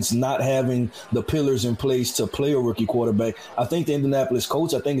Texans not having the pillars in place to play a rookie quarterback. I think the Indianapolis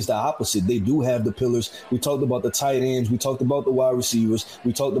Colts, I think it's the opposite. They do have the pillars. We talked about the tight ends. We talked about the wide receivers.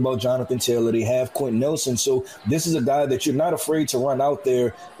 We talked about Jonathan Taylor. They have Quentin Nelson. So this is a guy that you're not afraid to run out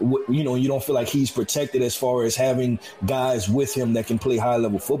there. You know, you don't feel like he's protected as far as having guys with him that can play high-level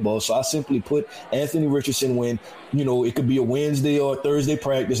football. So I simply put Anthony Richardson when, you know, it could be a Wednesday or a Thursday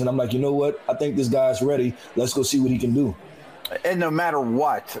practice, and I'm like, you know what? I think this guy's ready. Let's go see what he can do. And no matter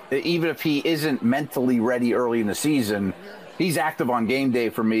what, even if he isn't mentally ready early in the season, he's active on game day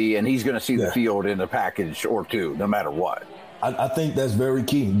for me, and he's going to see the field in a package or two, no matter what. I think that's very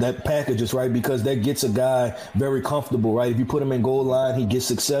key. That package is right because that gets a guy very comfortable, right? If you put him in goal line, he gets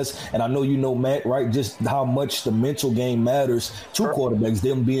success. And I know you know, Matt, right, just how much the mental game matters to quarterbacks,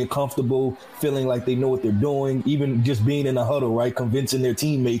 them being comfortable, feeling like they know what they're doing, even just being in a huddle, right, convincing their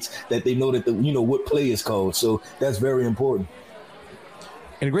teammates that they know that, what play is called. So that's very important.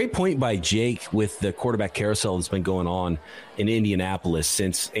 And a great point by Jake with the quarterback carousel that's been going on in Indianapolis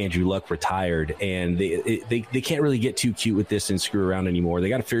since Andrew Luck retired. And they can't really get too cute with this and screw around anymore. They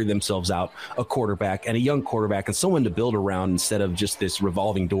got to figure themselves out a quarterback and a young quarterback and someone to build around instead of just this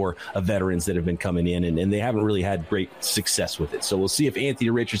revolving door of veterans that have been coming in. And they haven't really had great success with it. So we'll see if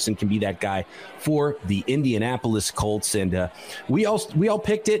Anthony Richardson can be that guy for the Indianapolis Colts. And we all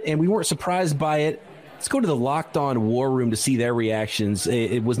picked it, and we weren't surprised by it. Let's go to the Locked On War Room to see their reactions.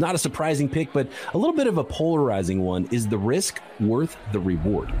 It was not a surprising pick, but a little bit of a polarizing one. Is the risk worth the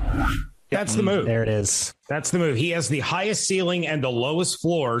reward? That's the move. There it is. That's the move. He has the highest ceiling and the lowest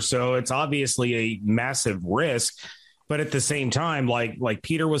floor, so it's obviously a massive risk. But at the same time, like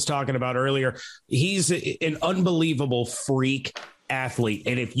Peter was talking about earlier, he's an unbelievable freak athlete.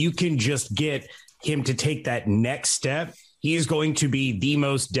 And if you can just get him to take that next step, he is going to be the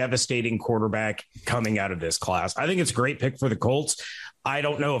most devastating quarterback coming out of this class. I think it's a great pick for the Colts. I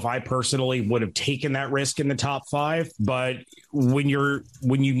don't know if I personally would have taken that risk in the top 5, but when you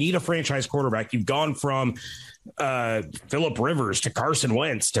need a franchise quarterback, you've gone from Phillip Rivers to Carson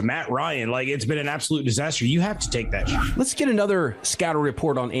Wentz to Matt Ryan. Like, it's been an absolute disaster. You have to take that shot. Let's get another scatter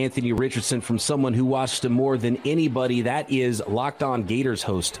report on Anthony Richardson from someone who watched him more than anybody. That is Locked On Gators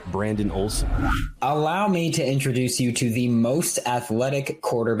host Brandon Olson. Allow me to introduce you to the most athletic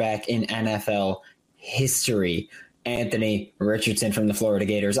quarterback in NFL history, Anthony Richardson from the Florida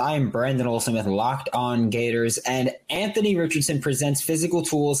Gators. I am Brandon Olson with Locked On Gators, and Anthony Richardson presents physical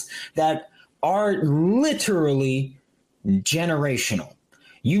tools that are literally generational.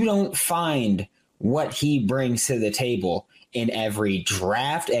 You don't find what he brings to the table in every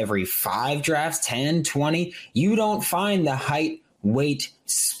draft, every 5 drafts, 10, 20. You don't find the height, weight,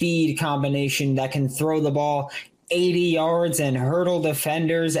 speed combination that can throw the ball 80 yards and hurdle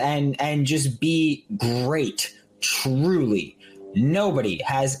defenders and just be great. Truly, nobody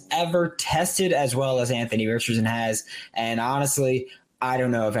has ever tested as well as Anthony Richardson has. And honestly, I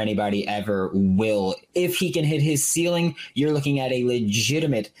don't know if anybody ever will. If he can hit his ceiling, you're looking at a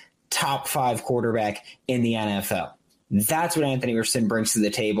legitimate top 5 quarterback in the NFL. That's what Anthony Richardson brings to the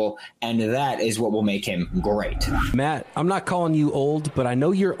table, and that is what will make him great. Matt, I'm not calling you old, but I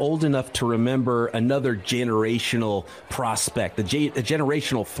know you're old enough to remember another generational prospect, a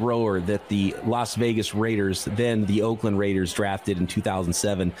generational thrower that the Las Vegas Raiders, then the Oakland Raiders, drafted in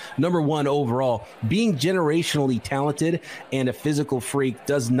 2007. Number 1 overall. Being generationally talented and a physical freak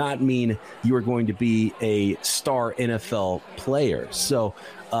does not mean you are going to be a star NFL player. So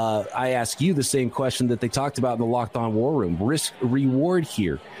I ask you the same question that they talked about in the Locked On War Room. Risk reward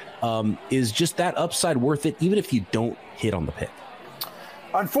here. Is just that upside worth it, even if you don't hit on the pick?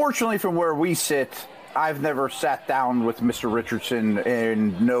 Unfortunately, from where we sit, I've never sat down with Mr. Richardson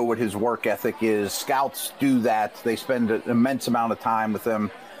and know what his work ethic is. Scouts do that. They spend an immense amount of time with him.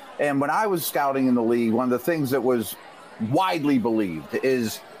 And when I was scouting in the league, one of the things that was widely believed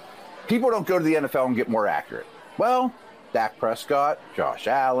is people don't go to the NFL and get more accurate. Well, Dak Prescott, Josh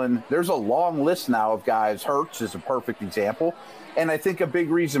Allen. There's a long list now of guys. Hurts is a perfect example. And I think a big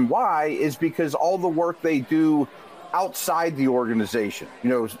reason why is because all the work they do outside the organization,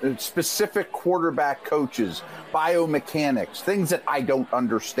 specific quarterback coaches, biomechanics, things that I don't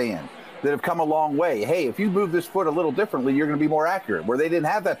understand that have come a long way. Hey, if you move this foot a little differently, you're going to be more accurate, where they didn't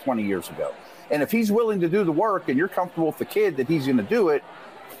have that 20 years ago. And if he's willing to do the work and you're comfortable with the kid that he's going to do it,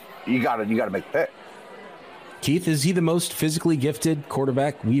 you got to make the pick. Keith, is he the most physically gifted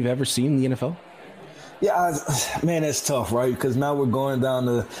quarterback we've ever seen in the NFL? Yeah, man, that's tough, right? Because now we're going down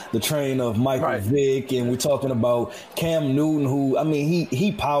the train of Michael Vick, and we're talking about Cam Newton, who, I mean,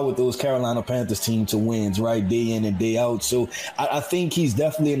 he powered those Carolina Panthers team to wins, right, day in and day out. So I think he's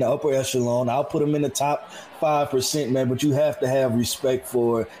definitely in the upper echelon. I'll put him in the top 5%, man, but you have to have respect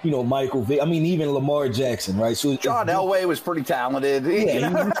for, Michael Vick. I mean, even Lamar Jackson, right? So John Elway was pretty talented. Yeah,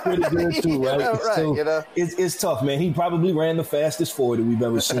 he was pretty good too, right? It's tough, man. He probably ran the fastest 40 we've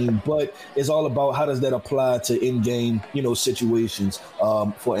ever seen, but it's all about how does that apply to in-game, situations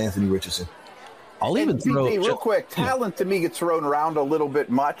for Anthony Richardson. I'll even throw real quick. Talent to me gets thrown around a little bit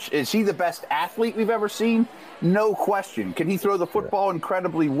much. Is he the best athlete we've ever seen? No question. Can he throw the football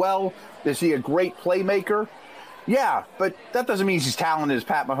incredibly well? Is he a great playmaker? Yeah, but that doesn't mean he's talented as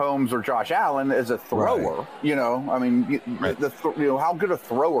Pat Mahomes or Josh Allen as a thrower. Right. I mean, how good a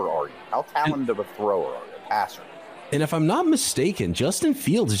thrower are you? How talented of a thrower are you? A passer. And if I'm not mistaken, Justin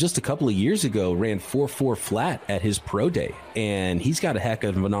Fields just a couple of years ago ran 4.4 flat at his pro day, and he's got a heck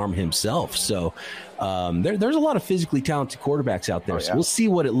of an arm himself. So there's a lot of physically talented quarterbacks out there. So we'll see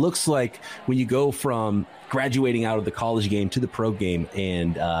what it looks like when you go from graduating out of the college game to the pro game.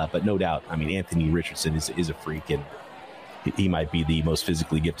 And but no doubt, I mean, Anthony Richardson is a freak, and he might be the most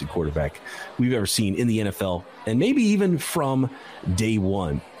physically gifted quarterback we've ever seen in the NFL, and maybe even from day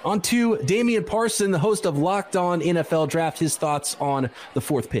one. On to Damian Parson, the host of Locked On NFL Draft, his thoughts on the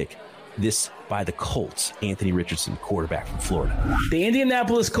 4th pick. This by the Colts, Anthony Richardson, quarterback from Florida. The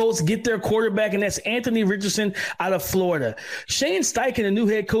Indianapolis Colts get their quarterback, and that's Anthony Richardson out of Florida. Shane Steichen, the new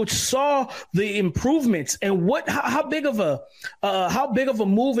head coach, saw the improvements and how big of a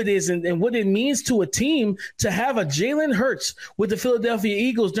move it is, and what it means to a team to have a Jalen Hurts with the Philadelphia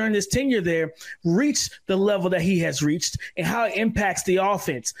Eagles during his tenure there reach the level that he has reached, and how it impacts the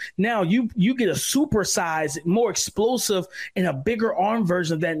offense. Now you get a supersized, more explosive, and a bigger arm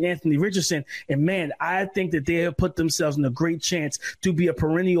version of that in Anthony Richardson. And man, I think that they have put themselves in a great chance to be a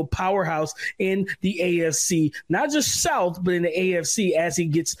perennial powerhouse in the AFC, not just South, but in the AFC as he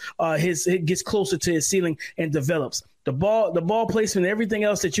gets gets closer to his ceiling and develops. The ball placement, everything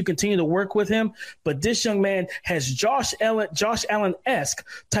else that you continue to work with him. But this young man has Josh Allen-esque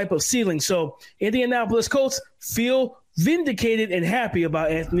type of ceiling. So Indianapolis Colts feel vindicated and happy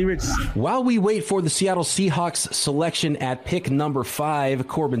about Anthony Richardson. While we wait for the Seattle Seahawks selection at pick number 5,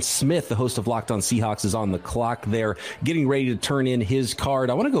 Corbin Smith, the host of Locked On Seahawks, is on the clock there, getting ready to turn in his card.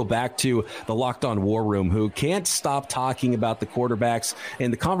 I want to go back to the Locked On War Room, who can't stop talking about the quarterbacks,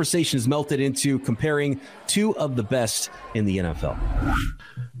 and the conversation is melted into comparing 2 of the best in the NFL.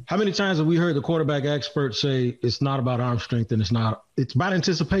 How many times have we heard the quarterback experts say it's not about arm strength and it's about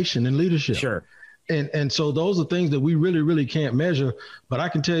anticipation and leadership? Sure. And so those are things that we really, really can't measure. But I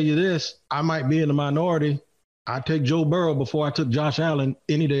can tell you this, I might be in the minority. I'd take Joe Burrow before I took Josh Allen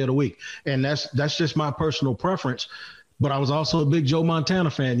any day of the week. And that's just my personal preference. But I was also a big Joe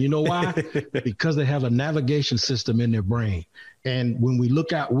Montana fan. You know why? Because they have a navigation system in their brain. And when we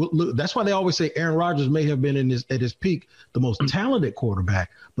look, that's why they always say Aaron Rodgers may have been at his peak, the most talented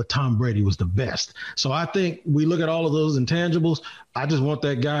quarterback, but Tom Brady was the best. So I think we look at all of those intangibles. I just want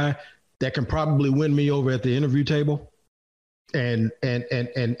that guy that can probably win me over at the interview table. and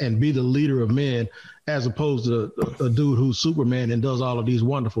be the leader of men, as opposed to a dude who's Superman and does all of these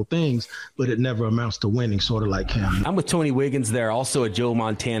wonderful things, but it never amounts to winning, sort of like Cam. I'm with Tony Wiggins there, also a Joe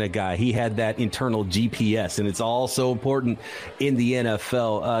Montana guy. He had that internal GPS, and it's all so important in the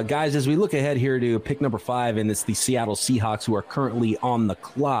NFL. Guys, as we look ahead here to pick number 5, and it's the Seattle Seahawks, who are currently on the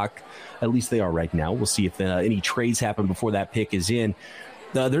clock. At least they are right now. We'll see if any trades happen before that pick is in.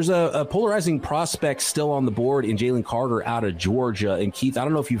 There's a polarizing prospect still on the board in Jalen Carter out of Georgia. And Keith, I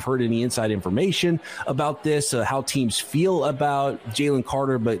don't know if you've heard any inside information about this, how teams feel about Jalen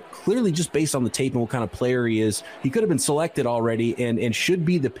Carter, but clearly just based on the tape and what kind of player he is, he could have been selected already and should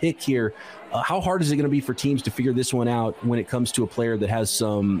be the pick here. How hard is it going to be for teams to figure this one out when it comes to a player that has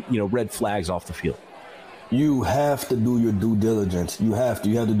some, red flags off the field? You have to do your due diligence. You have to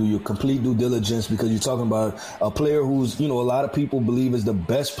do your complete due diligence, because you're talking about a player who's, a lot of people believe is the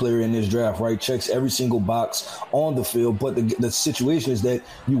best player in this draft, right? Checks every single box on the field. But the situation is that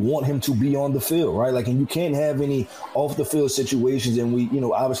you want him to be on the field, right? And you can't have any off the field situations. And we,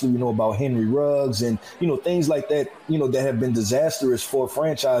 obviously we know about Henry Ruggs and, things like that, that have been disastrous for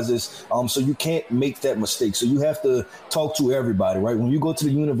franchises. So you can't make that mistake. So you have to talk to everybody, right? When you go to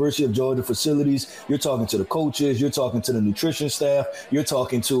the University of Georgia facilities, you're talking to the coaches, you're talking to the nutrition staff, you're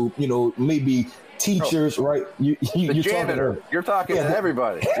talking to, maybe teachers, right? You're janitor. You're talking to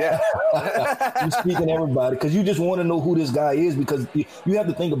everybody. Yeah. You're speaking to everybody because you just want to know who this guy is, because you have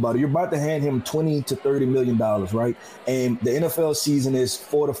to think about it. You're about to hand him $20 to $30 million, right? And the NFL season is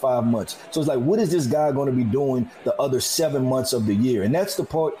 4 to 5 months. So it's like, what is this guy going to be doing the other 7 months of the year? And that's the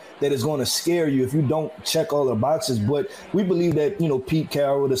part that is going to scare you if you don't check all the boxes. But we believe that, Pete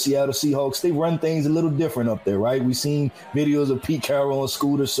Carroll, the Seattle Seahawks, they run things a little different up there, right? We've seen videos of Pete Carroll on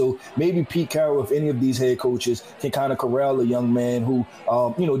scooters. So maybe Pete Carroll, if any of these head coaches, can kind of corral a young man who,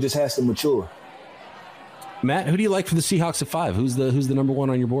 just has to mature. Matt, who do you like for the Seahawks at 5? Who's the number 1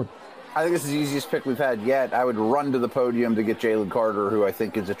 on your board? I think this is the easiest pick we've had yet. I would run to the podium to get Jalen Carter, who I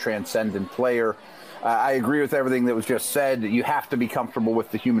think is a transcendent player. I agree with everything that was just said. You have to be comfortable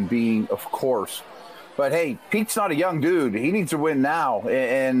with the human being, of course. But, hey, Pete's not a young dude. He needs to win now.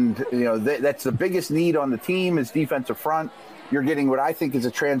 And that's the biggest need on the team is defensive front. You're getting what I think is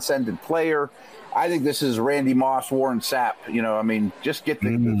a transcendent player. I think this is Randy Moss, Warren Sapp. Just get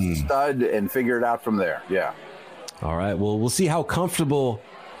the stud and figure it out from there. Yeah. All right. Well, we'll see how comfortable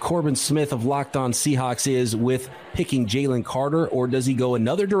Corbin Smith of Locked On Seahawks is with picking Jalen Carter, or does he go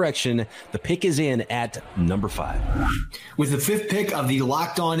another direction? The pick is in at number 5. With the 5th pick of the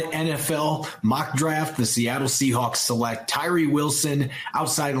Locked On NFL mock draft, the Seattle Seahawks select Tyree Wilson,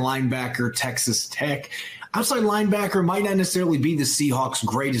 outside linebacker, Texas Tech. Outside linebacker might not necessarily be the Seahawks'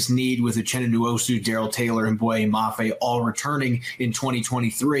 greatest need, with Uchenna Nwosu, Darrell Taylor, and Boye Mafe all returning in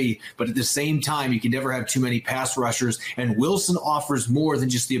 2023. But at the same time, you can never have too many pass rushers, and Wilson offers more than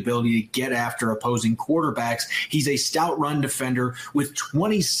just the ability to get after opposing quarterbacks. He's a stout run defender with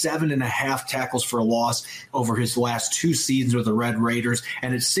 27.5 tackles for a loss over his last 2 seasons with the Red Raiders.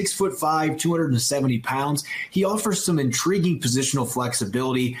 And at 6'5", 270 pounds, he offers some intriguing positional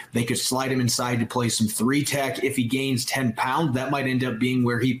flexibility. They could slide him inside to play some 3 tech. If he gains 10 pounds, that might end up being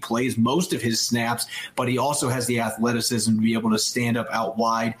where he plays most of his snaps, but he also has the athleticism to be able to stand up out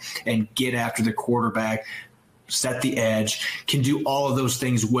wide and get after the quarterback, set the edge, can do all of those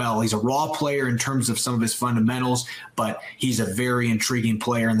things well. He's a raw player in terms of some of his fundamentals, but he's a very intriguing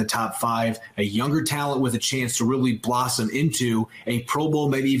player in the top 5, a younger talent with a chance to really blossom into a Pro Bowl,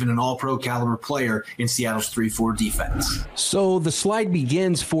 maybe even an all-pro caliber player in Seattle's 3-4 defense. So the slide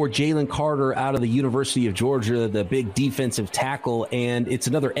begins for Jalen Carter out of the University of Georgia, the big defensive tackle, and it's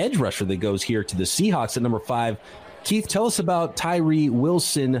another edge rusher that goes here to the Seahawks at number 5. Keith, tell us about Tyree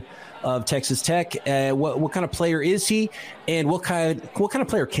Wilson of Texas Tech. What kind of player is he, and what kind of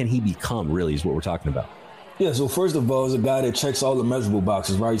player can he become, really, is what we're talking about. Yeah, so first of all, he's a guy that checks all the measurable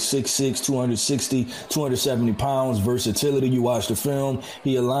boxes, right? 6'6", 260, 270 pounds, versatility. You watch the film,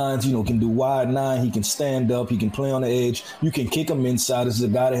 he aligns, can do wide 9, he can stand up, he can play on the edge. You can kick him inside. This is a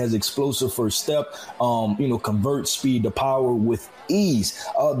guy that has explosive first step, convert speed to power with ease.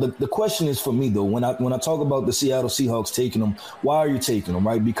 The question is for me, though, when I talk about the Seattle Seahawks taking him, why are you taking him,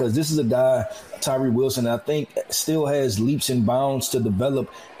 right? Because this is a guy, Tyree Wilson, I think still has leaps and bounds to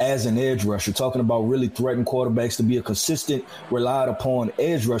develop as an edge rusher, talking about really threatening quarterbacks to be a consistent, relied upon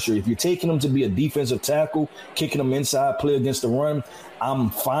edge rusher. If you're taking him to be a defensive tackle, kicking him inside, play against the run, I'm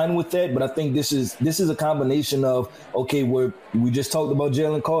fine with that. But I think this is a combination of, okay, we just talked about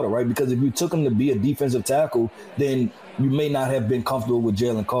Jalen Carter, right? Because if you took him to be a defensive tackle, then you may not have been comfortable with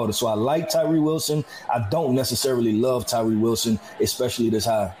Jalen Carter. So I like Tyree Wilson. I don't necessarily love Tyree Wilson, especially this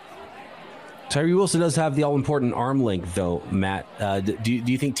high. Tyree Wilson does have the all-important arm length, though, Matt. Do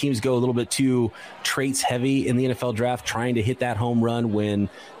you think teams go a little bit too traits heavy in the NFL draft, trying to hit that home run when,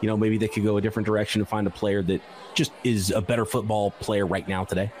 maybe they could go a different direction and find a player that just is a better football player right now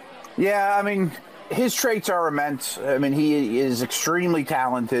today? Yeah, I mean, his traits are immense. I mean, he is extremely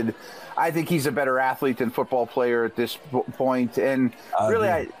talented. I think he's a better athlete than football player at this point. And really,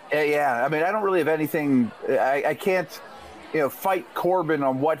 I don't really have anything. I can't, fight Corbin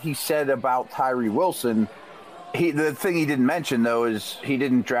on what he said about Tyree Wilson. The thing he didn't mention, though, is he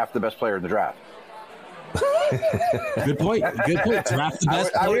didn't draft the best player in the draft. Good point. Draft the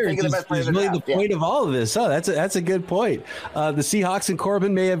best player is really the point of all of this. Oh, that's a good point. The Seahawks and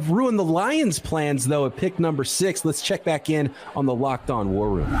Corbin may have ruined the Lions' plans, though, at pick number 6. Let's check back in on the Locked On War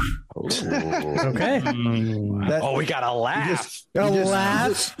Room. Okay. We got a laugh.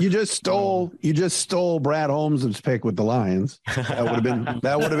 You just stole Brad Holmes' pick with the Lions. That would have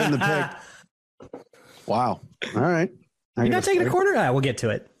been the pick. Wow. All right. You're not taking a corner? We'll get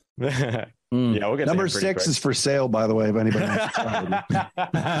to it. Yeah, we'll get number 6 is for sale, by the way, if anybody wants.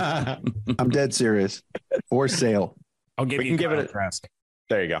 I'm dead serious. For sale. We can give it a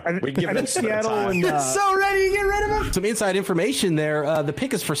There you go. We can give it Seattle and so ready to get rid of him. Some inside information there. The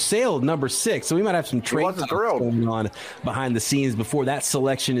pick is for sale, number 6. So we might have some trade going on behind the scenes before that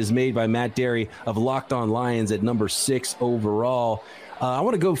selection is made by Matt Derry of Locked On Lions at number 6 overall. I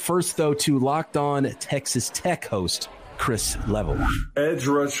want to go first, though, to Locked On Texas Tech host Chris Level. Edge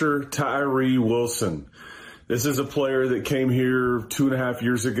rusher Tyree Wilson. This is a player that came here 2.5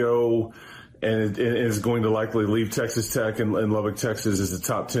 years ago and is going to likely leave Texas Tech and Lubbock, Texas as a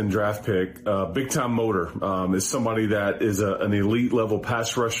top 10 draft pick. Big time motor. Is somebody that is an elite level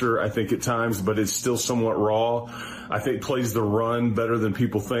pass rusher, I think at times, but it's still somewhat raw. I think plays the run better than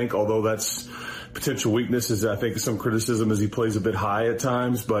people think, although that's potential weakness is, I think, some criticism as he plays a bit high at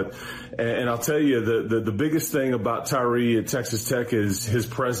times. And I'll tell you, the biggest thing about Tyree at Texas Tech is his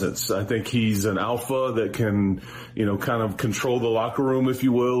presence. I think he's an alpha that can, kind of control the locker room, if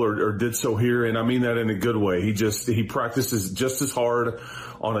you will, or did so here. And I mean that in a good way. He practices just as hard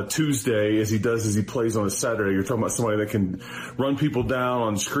on a Tuesday as he plays on a Saturday. You're talking about somebody that can run people down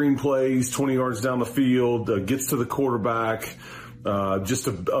on screen plays, 20 yards down the field, gets to the quarterback. Just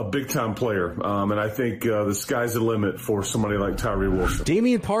a big-time player. And I think the sky's the limit for somebody like Tyree Wilson.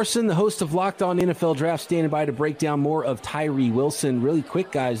 Damian Parson, the host of Locked On NFL Draft, standing by to break down more of Tyree Wilson. Really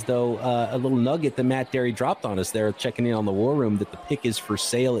quick, guys, though, a little nugget that Matt Derry dropped on us there, checking in on the War Room, that the pick is for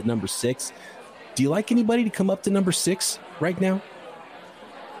sale at number 6. Do you like anybody to come up to number 6 right now?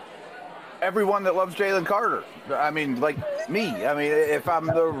 Everyone that loves Jalen Carter. I mean, like me. I mean, if I'm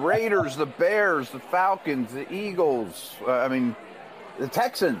the Raiders, the Bears, the Falcons, the Eagles, the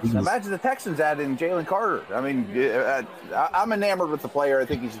Texans. Imagine the Texans adding Jalen Carter. I mean, I'm enamored with the player. I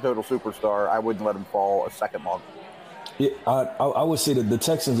think he's a total superstar. I wouldn't let him fall a second longer. Yeah, I would say that the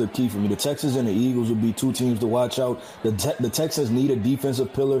Texans are key for me. The Texans and the Eagles would be two teams to watch out. The Texans need a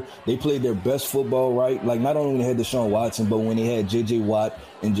defensive pillar. They played their best football, right? Like, not only when they had Deshaun Watson, but when they had J.J. Watt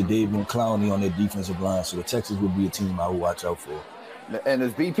and Jadeveon Clowney on their defensive line. So the Texans would be a team I would watch out for. And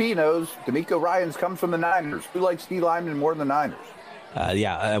as BP knows, D'Amico Ryans comes from the Niners. Who likes D linemen more than the Niners?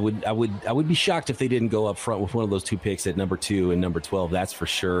 I would be shocked if they didn't go up front with one of those two picks at number 2 and number 12. That's for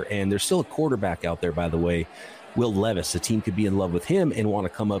sure. And there's still a quarterback out there, by the way, Will Levis. A team could be in love with him and want to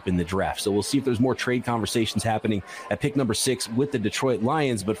come up in the draft. So we'll see if there's more trade conversations happening at pick number 6 with the Detroit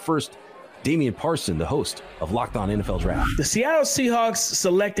Lions. But first, Damian Parson, the host of Locked On NFL Draft. The Seattle Seahawks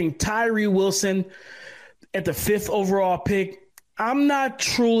selecting Tyree Wilson at the 5th overall pick. I'm not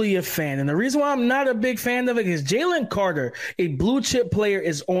truly a fan. And the reason why I'm not a big fan of it is Jalen Carter, a blue chip player,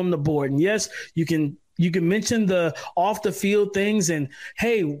 is on the board. And yes, you can mention the off the field things. And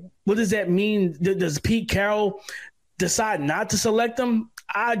hey, what does that mean? Does Pete Carroll decide not to select him?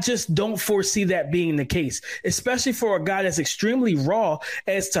 I just don't foresee that being the case, especially for a guy that's extremely raw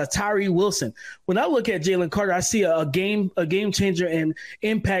as to Tyree Wilson. When I look at Jalen Carter, I see a game changer and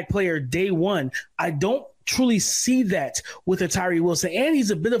impact player day one. I don't truly see that with a Tyree Wilson. And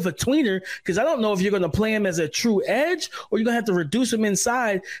he's a bit of a tweener because I don't know if you're going to play him as a true edge or you're going to have to reduce him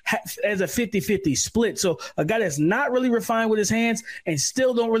inside as a 50-50 split. So a guy that's not really refined with his hands and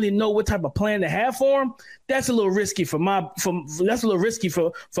still don't really know what type of plan to have for him, that's a little risky for my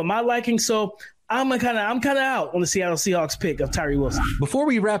liking. So I'm kind of out on the Seattle Seahawks pick of Tyree Wilson. Before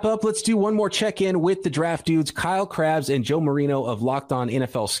we wrap up, let's do one more check-in with the draft dudes, Kyle Krabs and Joe Marino of Locked On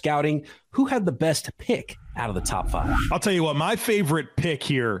NFL Scouting. Who had the best pick out of the top 5? I'll tell you what, my favorite pick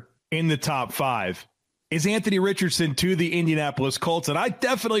here in the top 5 is Anthony Richardson to the Indianapolis Colts. And I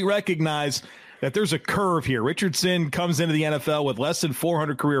definitely recognize that there's a curve here. Richardson comes into the NFL with less than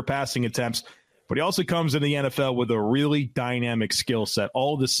 400 career passing attempts. but he also comes in the NFL with a really dynamic skill set,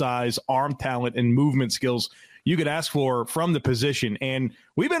 all the size, arm talent, and movement skills you could ask for from the position. And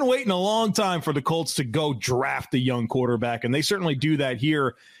we've been waiting a long time for the Colts to go draft a young quarterback, and they certainly do that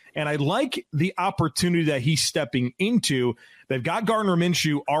here. And I like the opportunity that he's stepping into. They've got Gardner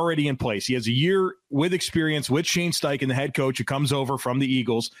Minshew already in place. He has a year with experience with Shane Steichen, the head coach who comes over from the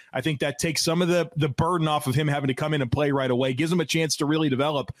Eagles. I think that takes some of the burden off of him having to come in and play right away, gives him a chance to really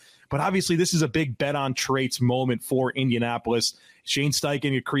develop. But obviously, this is a big bet on traits moment for Indianapolis. Shane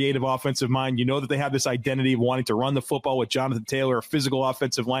Steichen, a creative offensive mind. You know that they have this identity of wanting to run the football with Jonathan Taylor, a physical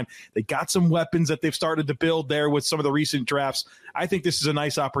offensive line. They got some weapons that they've started to build there with some of the recent drafts. I think this is a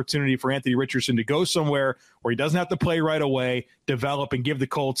nice opportunity for Anthony Richardson to go somewhere where he doesn't have to play right away, develop, and give the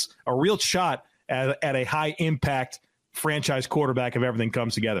Colts a real shot at a high-impact franchise quarterback if everything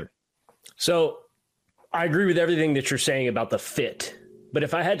comes together. So I agree with everything that you're saying about the fit. But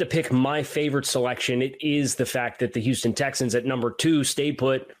if I had to pick my favorite selection, it is the fact that the Houston Texans at number 2 stay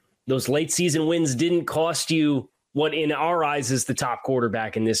put. Those late season wins didn't cost you what in our eyes is the top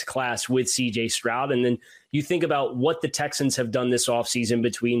quarterback in this class with CJ Stroud. And then you think about what the Texans have done this offseason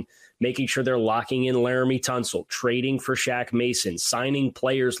between making sure they're locking in Laramie Tunsil, trading for Shaq Mason, signing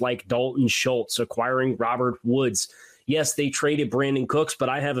players like Dalton Schultz, acquiring Robert Woods. Yes, they traded Brandon Cooks, but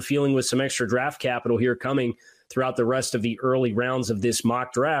I have a feeling with some extra draft capital here coming throughout the rest of the early rounds of this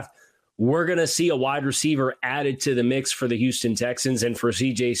mock draft, we're going to see a wide receiver added to the mix for the Houston Texans and for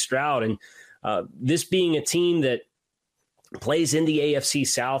CJ Stroud. And this being a team that plays in the AFC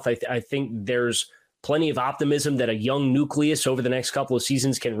South, I think there's plenty of optimism that a young nucleus over the next couple of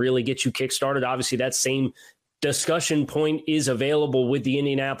seasons can really get you kickstarted. Obviously, that same discussion point is available with the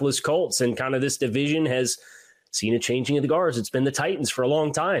Indianapolis Colts, and kind of this division has seen a changing of the guards. It's been the Titans for a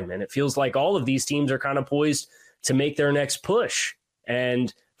long time, and it feels like all of these teams are kind of poised to make their next push.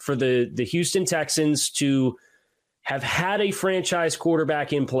 And for the Houston Texans to have had a franchise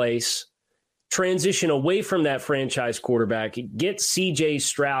quarterback in place, transition away from that franchise quarterback, get CJ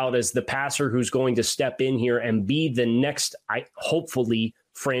Stroud as the passer who's going to step in here and be the next, hopefully,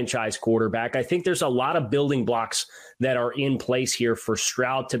 franchise quarterback. I think there's a lot of building blocks that are in place here for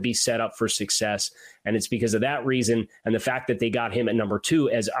Stroud to be set up for success. And it's because of that reason and the fact that they got him at number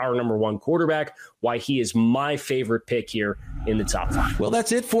 2 as our number 1 quarterback, why he is my favorite pick here in the top 5. Well,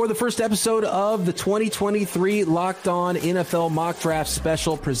 that's it for the first episode of the 2023 Locked On NFL Mock Draft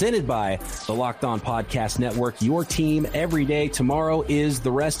Special presented by the Locked On Podcast Network, your team every day. Tomorrow is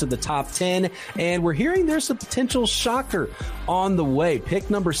the rest of the top 10, and we're hearing there's a potential shocker on the way.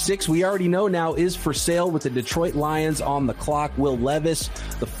 Pick number 6, we already know now, is for sale with the Detroit Lions on the clock. Will Levis,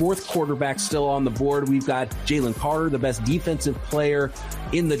 the 4th quarterback, still on the board. We've got Jalen Carter, the best defensive player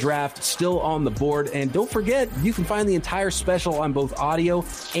in the draft, still on the board. And don't forget, you can find the entire special on both audio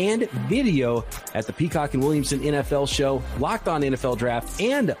and video at the Peacock and Williamson NFL show, Locked On NFL Draft,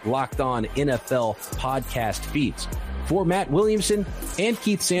 and Locked On NFL podcast feeds. For Matt Williamson and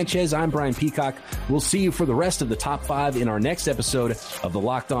Keith Sanchez, I'm Brian Peacock. We'll see you for the rest of the top 5 in our next episode of the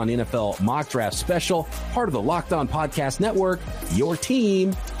Locked On NFL Mock Draft Special, part of the Locked On Podcast Network, your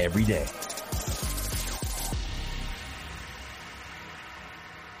team every day.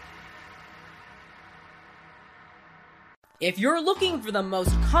 If you're looking for the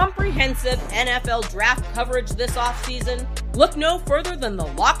most comprehensive NFL draft coverage this offseason, look no further than the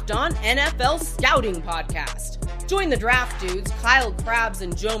Locked On NFL Scouting Podcast. Join the draft dudes, Kyle Krabs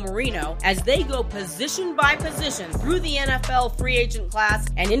and Joe Marino, as they go position by position through the NFL free agent class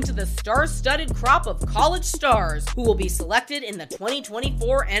and into the star-studded crop of college stars who will be selected in the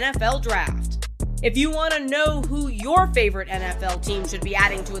 2024 NFL Draft. If you want to know who your favorite NFL team should be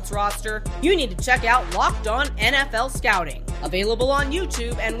adding to its roster, you need to check out Locked On NFL Scouting, available on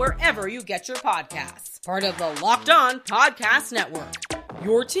YouTube and wherever you get your podcasts. Part of the Locked On Podcast Network,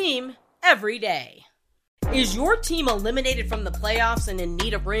 your team every day. Is your team eliminated from the playoffs and in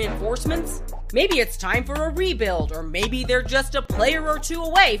need of reinforcements? Maybe it's time for a rebuild, or maybe they're just a player or two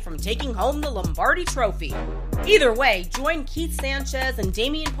away from taking home the Lombardi Trophy. Either way, join Keith Sanchez and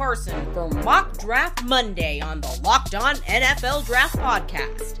Damian Parson for Mock Draft Monday on the Locked On NFL Draft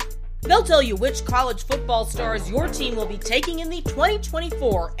Podcast. They'll tell you which college football stars your team will be taking in the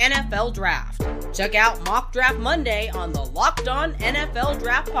 2024 NFL Draft. Check out Mock Draft Monday on the Locked On NFL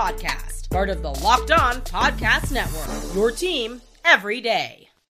Draft Podcast, part of the Locked On Podcast Network, your team every day.